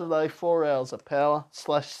Sam's Saturday 4 Hours of Power /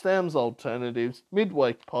 Sam's Alternatives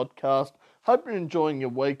midweek podcast. Hope you're enjoying your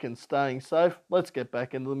week and staying safe. Let's get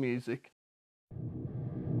back into the music.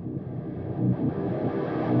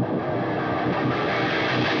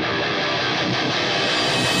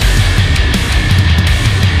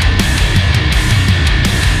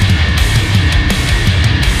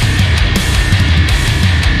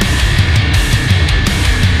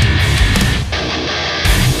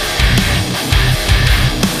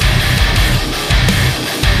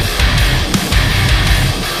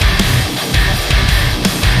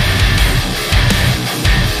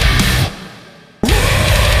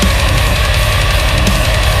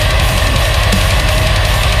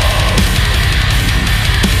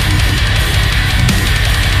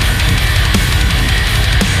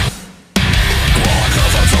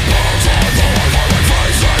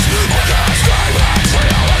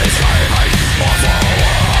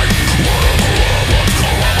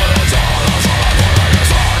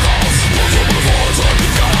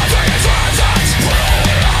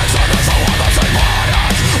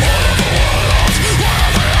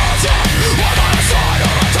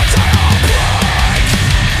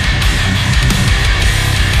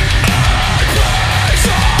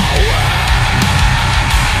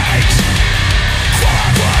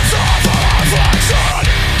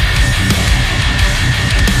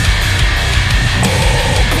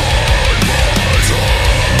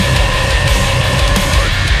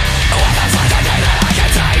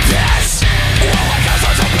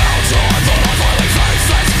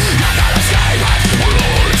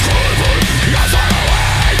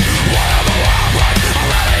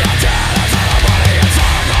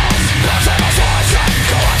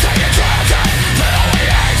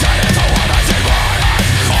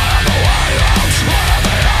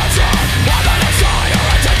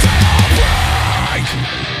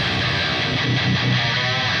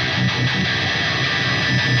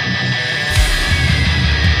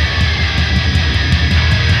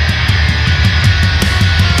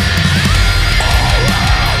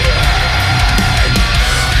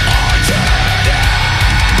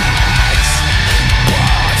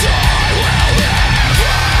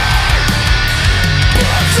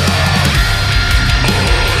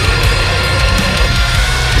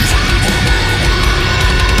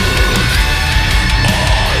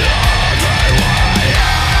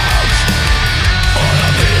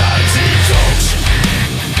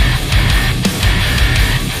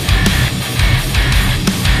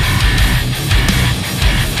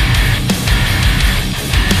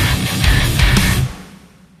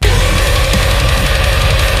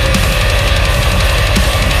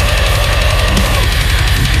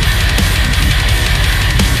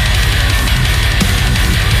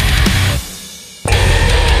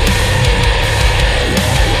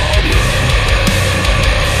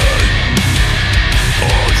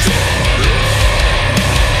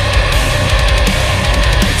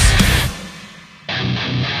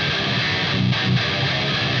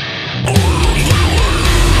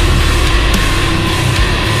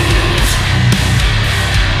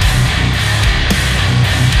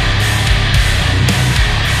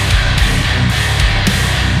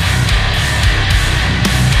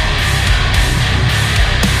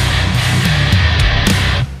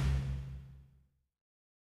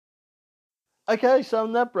 Okay, so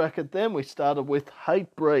in that bracket then we started with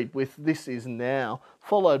Hatebreed with This Is Now,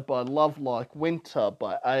 followed by Love Like Winter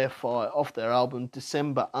by AFI off their album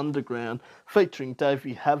December Underground, featuring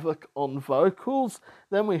Davey Havoc on vocals.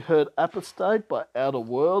 Then we heard Apostate by Outer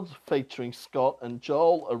Worlds, featuring Scott and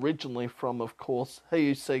Joel, originally from, of course, He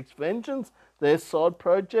Who Seeks Vengeance, their side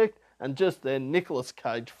project, and just then Nicolas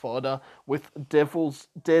Cage Fighter with Devil's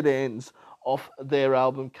Dead Ends off their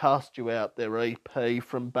album Cast You Out, their EP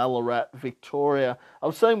from Ballarat, Victoria.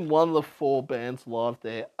 I've seen one of the four bands live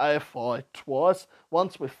there, AFI, twice,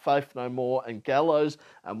 once with Faith No More and Gallows,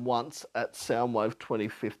 and once at Soundwave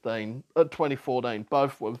 2014.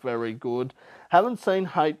 Both were very good. Haven't seen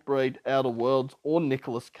Hatebreed, Outer Worlds, or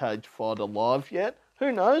Nicolas Cage Fighter live yet.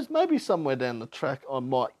 Who knows, maybe somewhere down the track I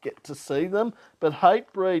might get to see them. But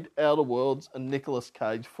Hatebreed, Outer Worlds and Nicolas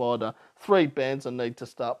Cage Fighter, three bands I need to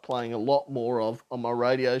start playing a lot more of on my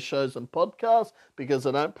radio shows and podcasts because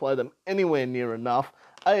I don't play them anywhere near enough.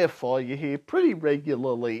 AFI you hear pretty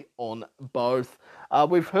regularly on both.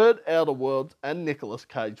 We've heard Outer Worlds and Nicolas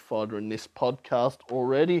Cage Fighter in this podcast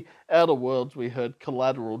already. Outer Worlds we heard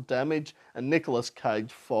Collateral Damage, and Nicolas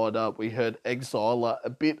Cage Fighter we heard Exiler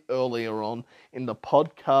a bit earlier on in the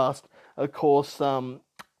podcast. Of course,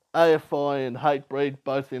 AFI and Hatebreed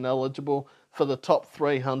both ineligible for the top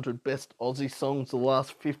 300 best Aussie songs of the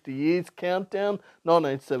last 50 years countdown,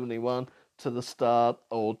 1971 to the start,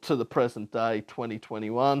 or to the present day,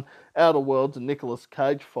 2021. Outer Worlds and Nicolas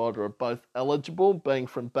Cage Fighter are both eligible, being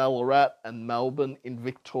from Ballarat and Melbourne in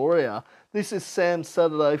Victoria. This is Sam's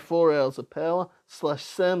Saturday 4 Hours of Power /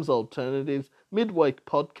 Sam's Alternatives midweek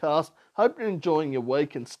podcast. Hope you're enjoying your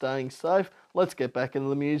week and staying safe. Let's get back into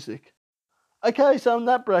the music. Okay, so in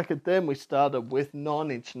that bracket then we started with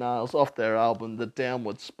 9 Inch Nails off their album The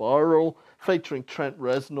Downward Spiral, featuring Trent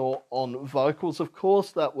Reznor on vocals, of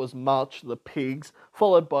course. That was March the Pigs,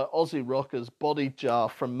 followed by Aussie rockers Body Jar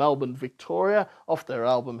from Melbourne, Victoria, off their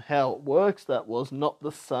album How It Works. That was Not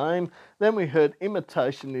the Same. Then we heard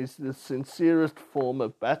Imitation Is the Sincerest Form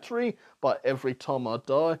of Battery by Every Time I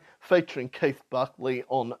Die, featuring Keith Buckley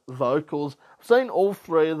on vocals. I've seen all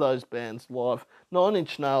three of those bands live. 9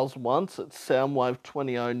 Inch Nails once at Soundwave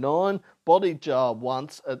 2009, Body Jar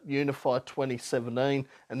once at Unify 2017,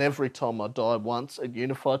 and Every Time I Die once at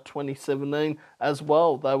Unify 2017 as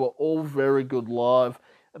well. They were all very good live.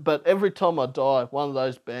 But Every Time I Die, one of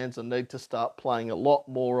those bands I need to start playing a lot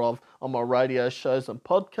more of on my radio shows and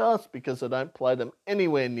podcasts because I don't play them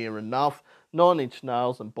anywhere near enough. 9 Inch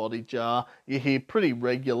Nails and Body Jar you hear pretty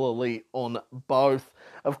regularly on both.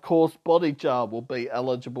 Of course, Body Jar will be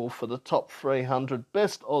eligible for the top 300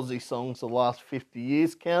 best Aussie songs of the last 50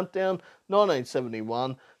 years countdown,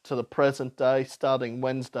 1971 to the present day, starting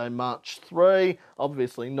Wednesday, March 3.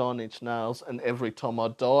 Obviously, 9 Inch Nails and Every Time I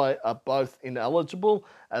Die are both ineligible,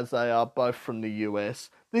 as they are both from the US.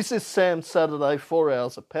 This is Sam's Saturday 4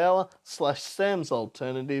 Hours of Power / Sam's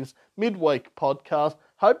Alternatives midweek podcast.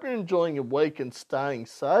 Hope you're enjoying your week and staying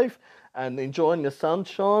safe and enjoying the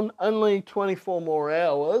sunshine. Only 24 more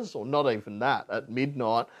hours, or not even that, at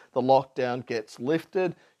midnight, the lockdown gets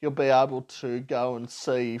lifted. You'll be able to go and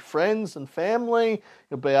see friends and family.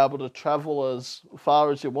 You'll be able to travel as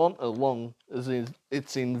far as you want, as long as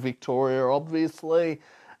it's in Victoria, obviously.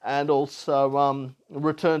 And also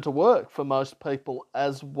return to work for most people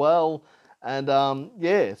as well. And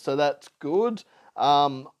yeah, so that's good.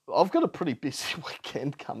 I've got a pretty busy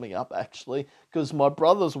weekend coming up, actually, because my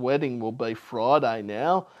brother's wedding will be Friday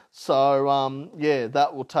now. So, yeah,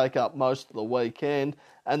 that will take up most of the weekend.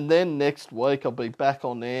 And then next week I'll be back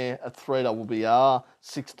on air at 3WBR,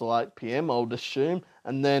 6 to 8 p.m, I would assume.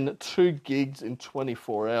 And then 2 gigs in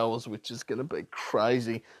 24 hours, which is going to be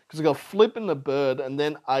crazy. Because I've got Flippin' the Bird and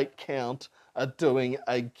then 8 Count are doing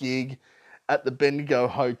a gig at the Bendigo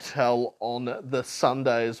Hotel on the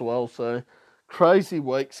Sunday as well. So crazy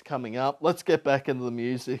weeks coming up. Let's get back into the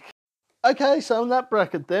music. Okay, so in that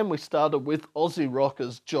bracket then we started with Aussie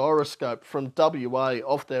rockers Gyroscope from WA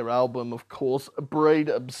off their album, of course, Breed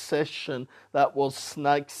Obsession. That was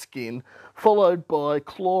Snakeskin. Followed by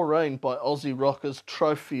Chlorine by Aussie rockers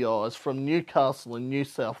Trophy Eyes from Newcastle in New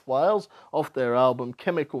South Wales off their album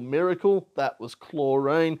Chemical Miracle. That was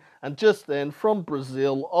Chlorine. And just then from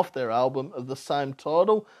Brazil off their album of the same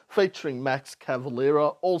title, featuring Max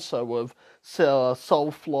Cavalera, also of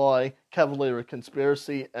Soulfly, Cavalera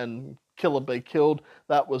Conspiracy and Killer Be Killed.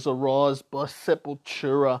 That was Arise by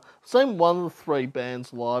Sepultura. Seen one of the 3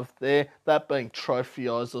 bands live there, that being Trophy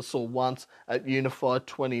Eyes I saw once at Unify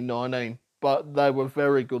 2019. But they were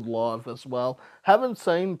very good live as well. Haven't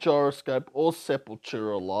seen Gyroscope or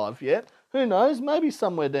Sepultura live yet. who knows, maybe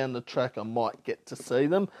somewhere down the track I might get to see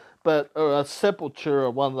them. But Sepultura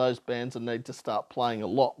are one of those bands I need to start playing a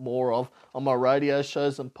lot more of on my radio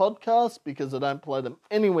shows and podcasts because I don't play them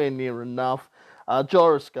anywhere near enough.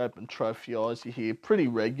 Gyroscope and Trophy Eyes you hear pretty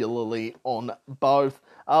regularly on both.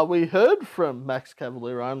 We heard from Max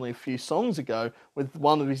Cavalier only a few songs ago with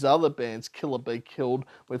one of his other bands, Killer Be Killed,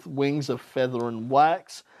 with Wings of Feather and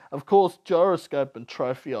Wax. Of course, Gyroscope and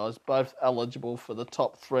Trophy Eyes both eligible for the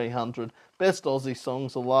top 300 best Aussie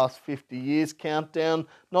songs of the last 50 years countdown,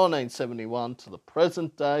 1971 to the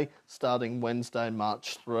present day, starting Wednesday,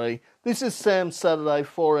 March 3. This is Sam's Saturday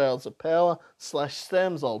 4 Hours of Power /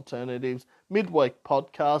 Sam's Alternatives midweek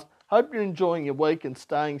podcast. Hope you're enjoying your week and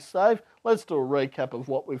staying safe. Let's do a recap of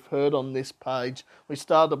what we've heard on this page. We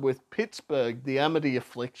started with Pittsburgh, The Amity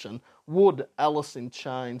Affliction, Wood, Alice in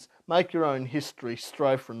Chains, Make Your Own History,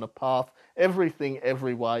 Stray from the Path, Everything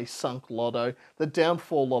Every Way, Sunk Lotto, The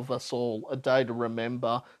Downfall of Us All, A Day to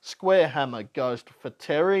Remember, Square Hammer, Ghost for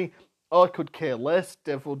Terry, I Could Care Less,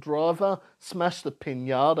 Devil Driver, Smash the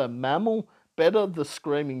Pinata, Mammal, Better, The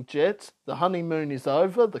Screaming Jets, The Honeymoon is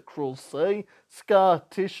Over, The Cruel Sea, Scar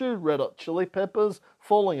Tissue, Red Hot Chili Peppers,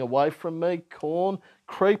 Falling Away From Me, Korn,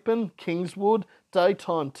 Creepin', Kingswood,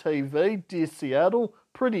 Daytime TV, Dear Seattle,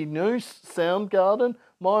 Pretty Noose, Soundgarden,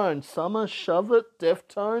 My Own Summer, Shove It,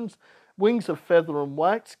 Deftones, Wings of Feather and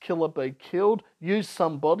Wax, Killer Be Killed, Use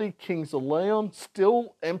Somebody, Kings of Leon,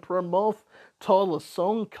 Still, Emperor Moth, Tyler's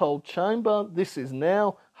Song, Cold Chamber, This Is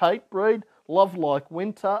Now, Hatebreed, Love Like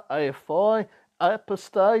Winter, AFI,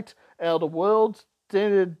 Apostate, Outer Worlds,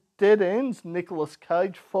 Dead Ends, Nicolas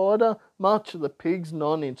Cage Fighter, March of the Pigs,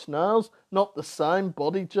 9 Inch Nails, Not the Same,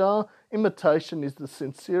 Body Jar, Imitation is the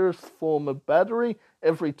Sincerest Form of Battery,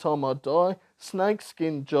 Every Time I Die,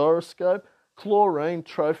 Snakeskin Gyroscope, Chlorine,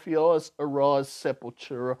 Trophy Eyes, Arise,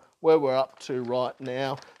 Sepultura, where we're up to right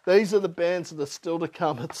now. These are the bands that are still to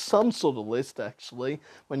come. It's some sort of list, actually,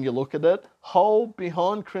 when you look at it. Hole,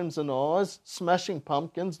 Behind Crimson Eyes, Smashing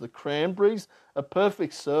Pumpkins, The Cranberries, A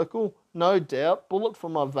Perfect Circle, No Doubt, Bullet for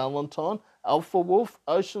My Valentine, Alpha Wolf,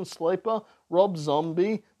 Ocean Sleeper, Rob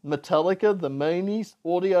Zombie, Metallica, The Meanies,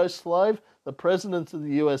 Audio Slave, The President of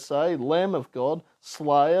the USA, Lamb of God,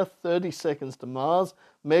 Slayer, 30 Seconds to Mars,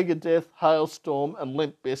 Megadeth, Hailstorm, and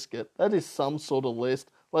Limp Bizkit. That is some sort of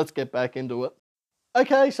list. Let's get back into it.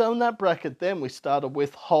 Okay, so in that bracket then we started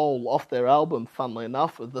with Hole off their album, funnily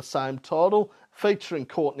enough, of the same title, featuring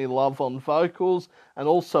Courtney Love on vocals, and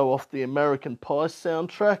also off the American Pie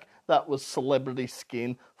soundtrack, that was Celebrity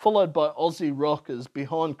Skin, followed by Aussie rockers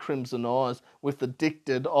Behind Crimson Eyes with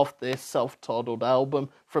Addicted off their self-titled album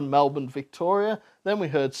from Melbourne, Victoria. Then we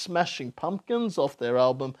heard Smashing Pumpkins off their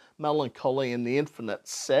album Melancholy and the Infinite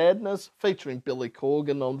Sadness, featuring Billy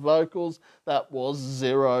Corgan on vocals. That was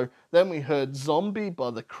Zero. Then we heard Zombie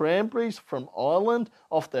by the Cranberries from Ireland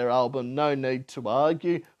off their album No Need to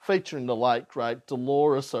Argue, featuring the late great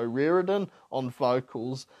Dolores O'Riordan on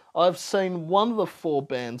vocals. I've seen one of the 4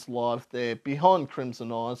 bands live there. Behind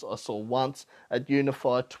Crimson Eyes I saw once at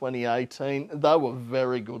Unify 2018. They were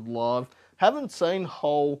very good live. Haven't seen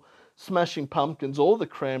Hole, Smashing Pumpkins or the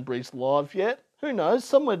Cranberries live yet. Who knows,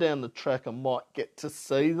 somewhere down the track I might get to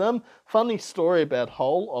see them. Funny story about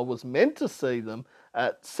Hole, I was meant to see them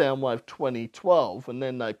at Soundwave 2012 and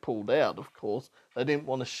then they pulled out, of course. They didn't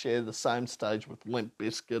want to share the same stage with Limp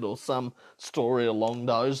Bizkit or some story along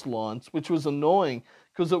those lines, which was annoying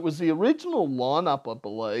because it was the original lineup, I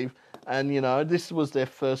believe, and, you know, this was their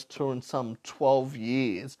first tour in some 12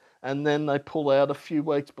 years, and then they pull out a few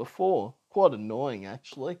weeks before. Quite annoying,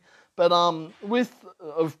 actually. But with,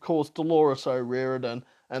 of course, Dolores O'Riordan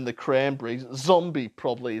and the Cranberries, Zombie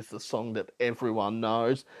probably is the song that everyone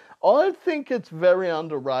knows. I think it's very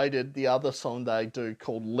underrated, the other song they do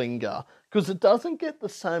called Linger, because it doesn't get the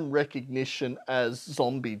same recognition as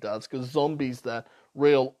Zombie does, because Zombie's that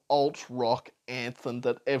real alt-rock anthem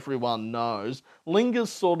that everyone knows. Linger's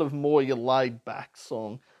sort of more your laid-back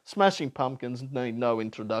song. Smashing Pumpkins need no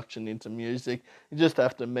introduction into music. You just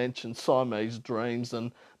have to mention Siamese Dreams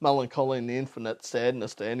and Melancholy and the Infinite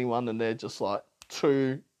Sadness to anyone, and they're just like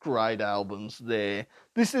 2 great albums there.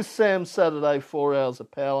 This is Sam's Saturday 4 Hours of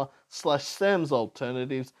Power / Sam's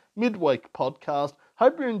Alternatives midweek podcast.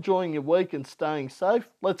 Hope you're enjoying your week and staying safe.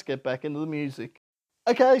 Let's get back into the music.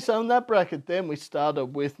 Okay, so in that bracket then we started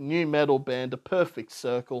with new metal band A Perfect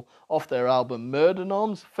Circle off their album Murder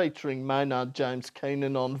Noms, featuring Maynard James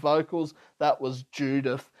Keenan on vocals. That was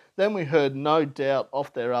Judith. Then we heard No Doubt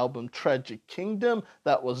off their album Tragic Kingdom.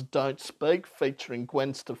 That was Don't Speak, featuring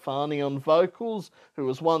Gwen Stefani on vocals, who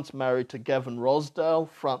was once married to Gavin Rossdale,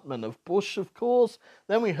 frontman of Bush, of course.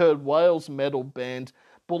 Then we heard Wales metal band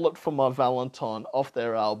Bullet for My Valentine off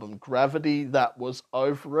their album Gravity, that was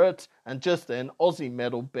Over It. And just then, Aussie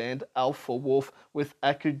metal band Alpha Wolf with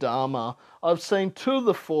Akudama. I've seen 2 of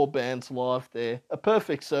the 4 bands live there. A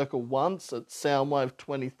Perfect Circle once at Soundwave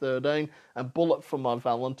 2013 and Bullet for My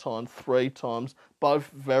Valentine 3 times. Both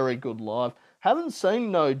very good live. Haven't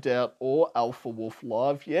seen No Doubt or Alpha Wolf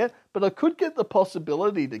live yet, but I could get the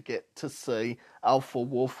possibility to get to see Alpha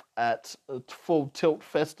Wolf at Full Tilt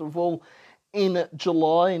Festival in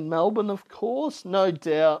July in Melbourne, of course. No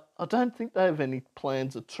Doubt. I don't think they have any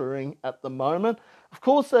plans of touring at the moment. Of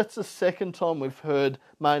course, that's the second time we've heard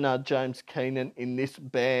Maynard James Keenan in this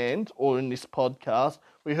band or in this podcast.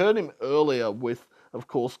 We heard him earlier with, of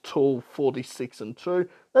course, Tool 46 and 2.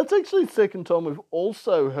 That's actually the second time we've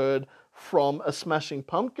also heard from a Smashing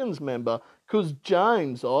Pumpkins member, because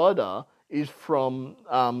James Ida is from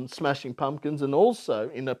Smashing Pumpkins and also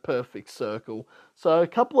in A Perfect Circle. So a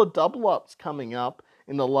couple of double ups coming up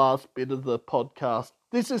in the last bit of the podcast.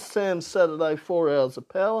 This is Sam's Saturday 4 Hours of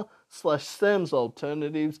Power / Sam's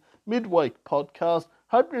Alternatives midweek podcast.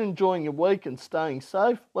 Hope you're enjoying your week and staying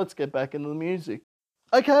safe. Let's get back into the music.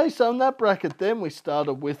 Okay, so in that bracket then we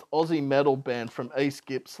started with Aussie metal band from East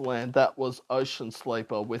Gippsland. That was Ocean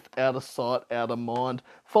Sleeper with Out of Sight, Out of Mind,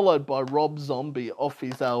 followed by Rob Zombie off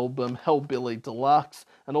his album Hellbilly Deluxe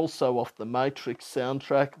and also off the Matrix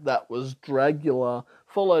soundtrack. That was Dragula,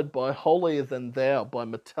 followed by Holier Than Thou by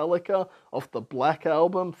Metallica off the Black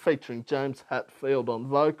album featuring James Hetfield on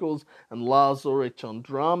vocals and Lars Ulrich on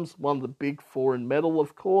drums. One of the big 4 in metal,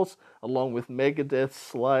 of course, along with Megadeth,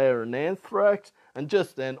 Slayer and Anthrax. And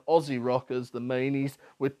just then, Aussie rockers, the Meanies,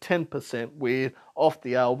 with 10% Weird off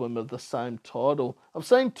the album of the same title. I've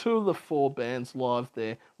seen 2 of the 4 bands live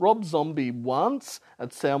there. Rob Zombie once at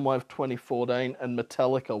Soundwave 2014 and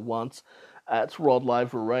Metallica once at Rod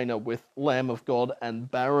Laver Arena with Lamb of God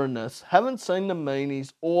and Baroness. Haven't seen the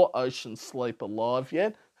Meanies or Ocean Sleeper live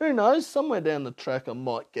yet. Who knows, somewhere down the track I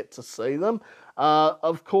might get to see them.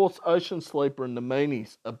 Of course, Ocean Sleeper and the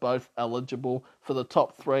Meanies are both eligible for the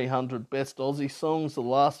top 300 best Aussie songs the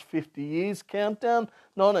last 50 years countdown,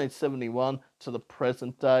 1971 to the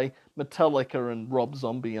present day. Metallica and Rob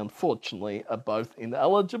Zombie, unfortunately, are both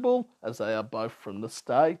ineligible, as they are both from the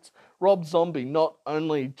States. Rob Zombie, not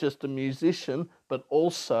only just a musician, but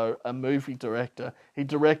also a movie director. He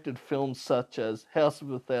directed films such as House of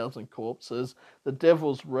a Thousand Corpses, The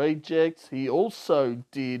Devil's Rejects. He also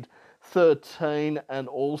did 13 and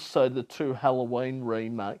also the 2 Halloween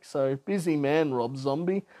remakes. So busy man, Rob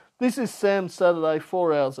Zombie. This is Sam's Saturday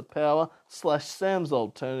 4 Hours of Power / Sam's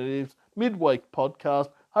Alternatives midweek podcast.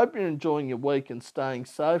 Hope you're enjoying your week and staying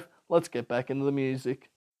safe. Let's get back into the music.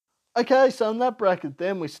 Okay, so in that bracket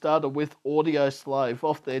then we started with Audio Slave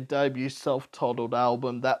off their debut self-titled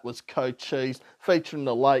album. That was Cochise, featuring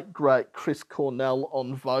the late great Chris Cornell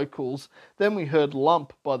on vocals. Then we heard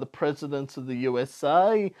Lump by the Presidents of the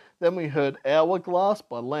USA. Then we heard Hourglass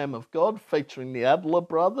by Lamb of God, featuring the Adler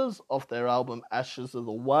Brothers off their album Ashes of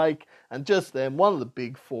the Wake. And just then, one of the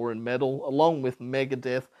big 4 in metal, along with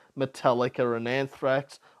Megadeth, Metallica and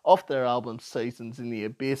Anthrax, off their album Seasons in the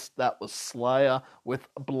Abyss. That was Slayer with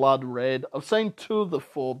Blood Red. I've seen 2 of the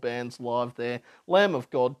 4 bands live there. Lamb of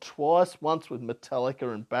God twice, once with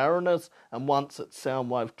Metallica and Baroness, and once at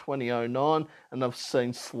Soundwave 2009, and I've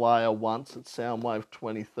seen Slayer once at Soundwave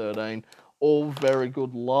 2013. All very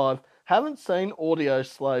good live. Haven't seen Audio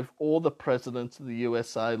Slave or the Presidents of the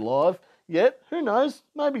USA live yet. Who knows?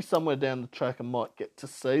 Maybe somewhere down the track I might get to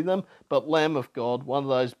see them. But Lamb of God, one of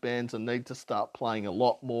those bands I need to start playing a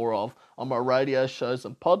lot more of on my radio shows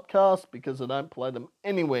and podcasts, because I don't play them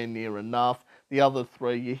anywhere near enough. The other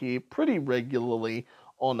 3 you hear pretty regularly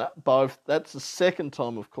on both. That's the second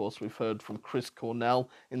time, of course, we've heard from Chris Cornell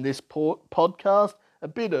in this podcast. A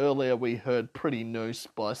bit earlier we heard Pretty Noose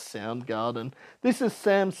by Soundgarden. This is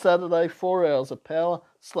Sam's Saturday 4 Hours of Power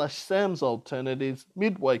 / Sam's Alternatives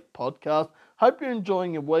midweek podcast. Hope you're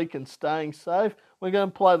enjoying your week and staying safe. We're going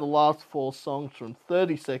to play the last 4 songs from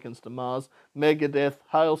 30 Seconds to Mars, Megadeth,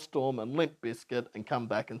 Hailstorm and Limp Bizkit, and come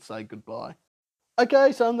back and say goodbye.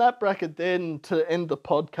 Okay, so in that bracket then, to end the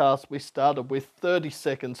podcast, we started with 30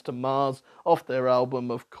 Seconds to Mars off their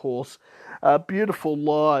album, of course, Beautiful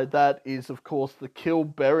Lie. That is, of course, The Kill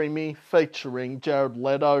Bury Me, featuring Jared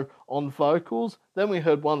Leto on vocals. Then we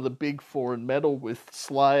heard one of the big 4 in metal with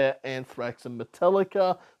Slayer, Anthrax and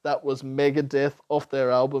Metallica. That was Megadeth off their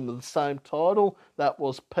album of the same title. That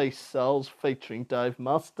was Peace Sells, featuring Dave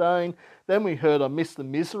Mustaine. Then we heard I Miss the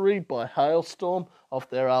Misery by Hailstorm off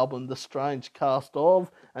their album The Strange Cast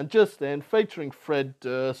Of. And just then, featuring Fred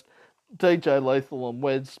Durst, DJ Lethal and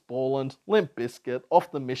Wes Borland, Limp Bizkit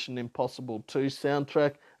off the Mission Impossible 2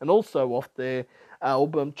 soundtrack, and also off their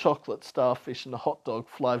album, Chocolate Starfish and the Hot Dog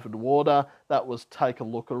Flavoured Water. That was Take a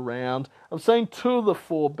Look Around. I've seen 2 of the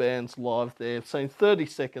 4 bands live there. I've seen 30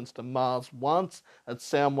 Seconds to Mars once at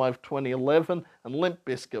Soundwave 2011 and Limp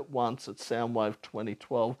Bizkit once at Soundwave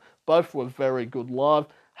 2012. Both were very good live.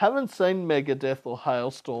 Haven't seen Megadet or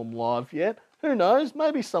Hailstorm live yet. Who knows,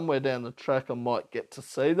 maybe somewhere down the track I might get to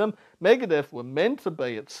see them. Megadeth were meant to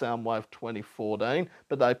be at Soundwave 2014,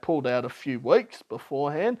 but they pulled out a few weeks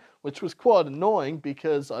beforehand, which was quite annoying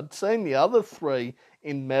because I'd seen the other 3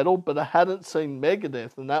 in metal, but I hadn't seen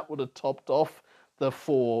Megadeth, and that would have topped off the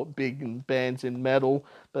 4 big bands in metal.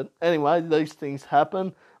 But anyway, these things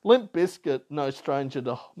happen. Limp Bizkit, no stranger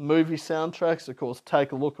to movie soundtracks. Of course,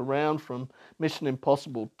 Take a Look Around from Mission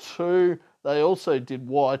Impossible 2. They also did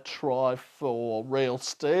Why Try for Real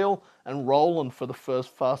Steel and Roland for the first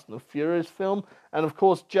Fast and the Furious film. And of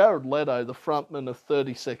course, Jared Leto, the frontman of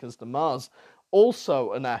 30 Seconds to Mars,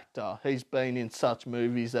 also an actor. He's been in such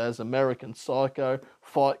movies as American Psycho,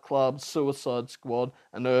 Fight Club, Suicide Squad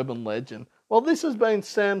and Urban Legend. Well, this has been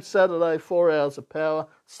Sam's Saturday 4 Hours of Power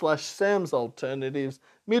 / Sam's Alternatives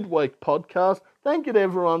midweek podcast. Thank you to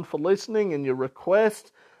everyone for listening and your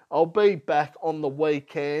requests. I'll be back on the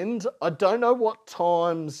weekend. I don't know what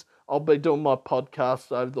times I'll be doing my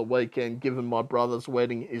podcast over the weekend, given my brother's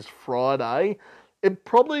wedding is Friday. It'd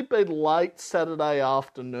probably be late Saturday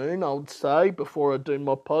afternoon, I would say, before I do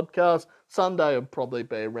my podcast. Sunday would probably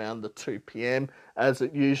be around the 2 p.m, as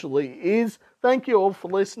it usually is. Thank you all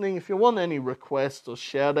for listening. If you want any requests or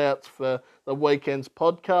shout-outs for the weekend's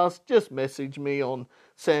podcast, just message me on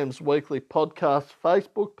Sam's Weekly Podcast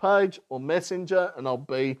Facebook page or Messenger, and I'll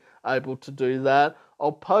be able to do that.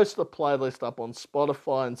 I'll post the playlist up on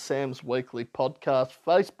Spotify and Sam's Weekly Podcast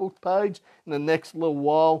Facebook page in the next little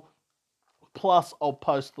while. Plus, I'll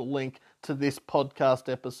post the link to this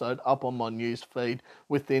podcast episode up on my news feed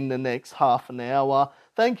within the next half an hour.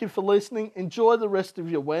 Thank you for listening. Enjoy the rest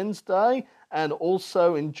of your Wednesday and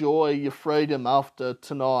also enjoy your freedom after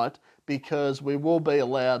tonight, because we will be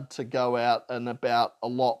allowed to go out and about a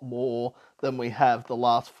lot more than we have the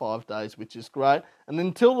last 5 days, which is great. And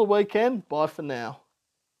until the weekend, bye for now.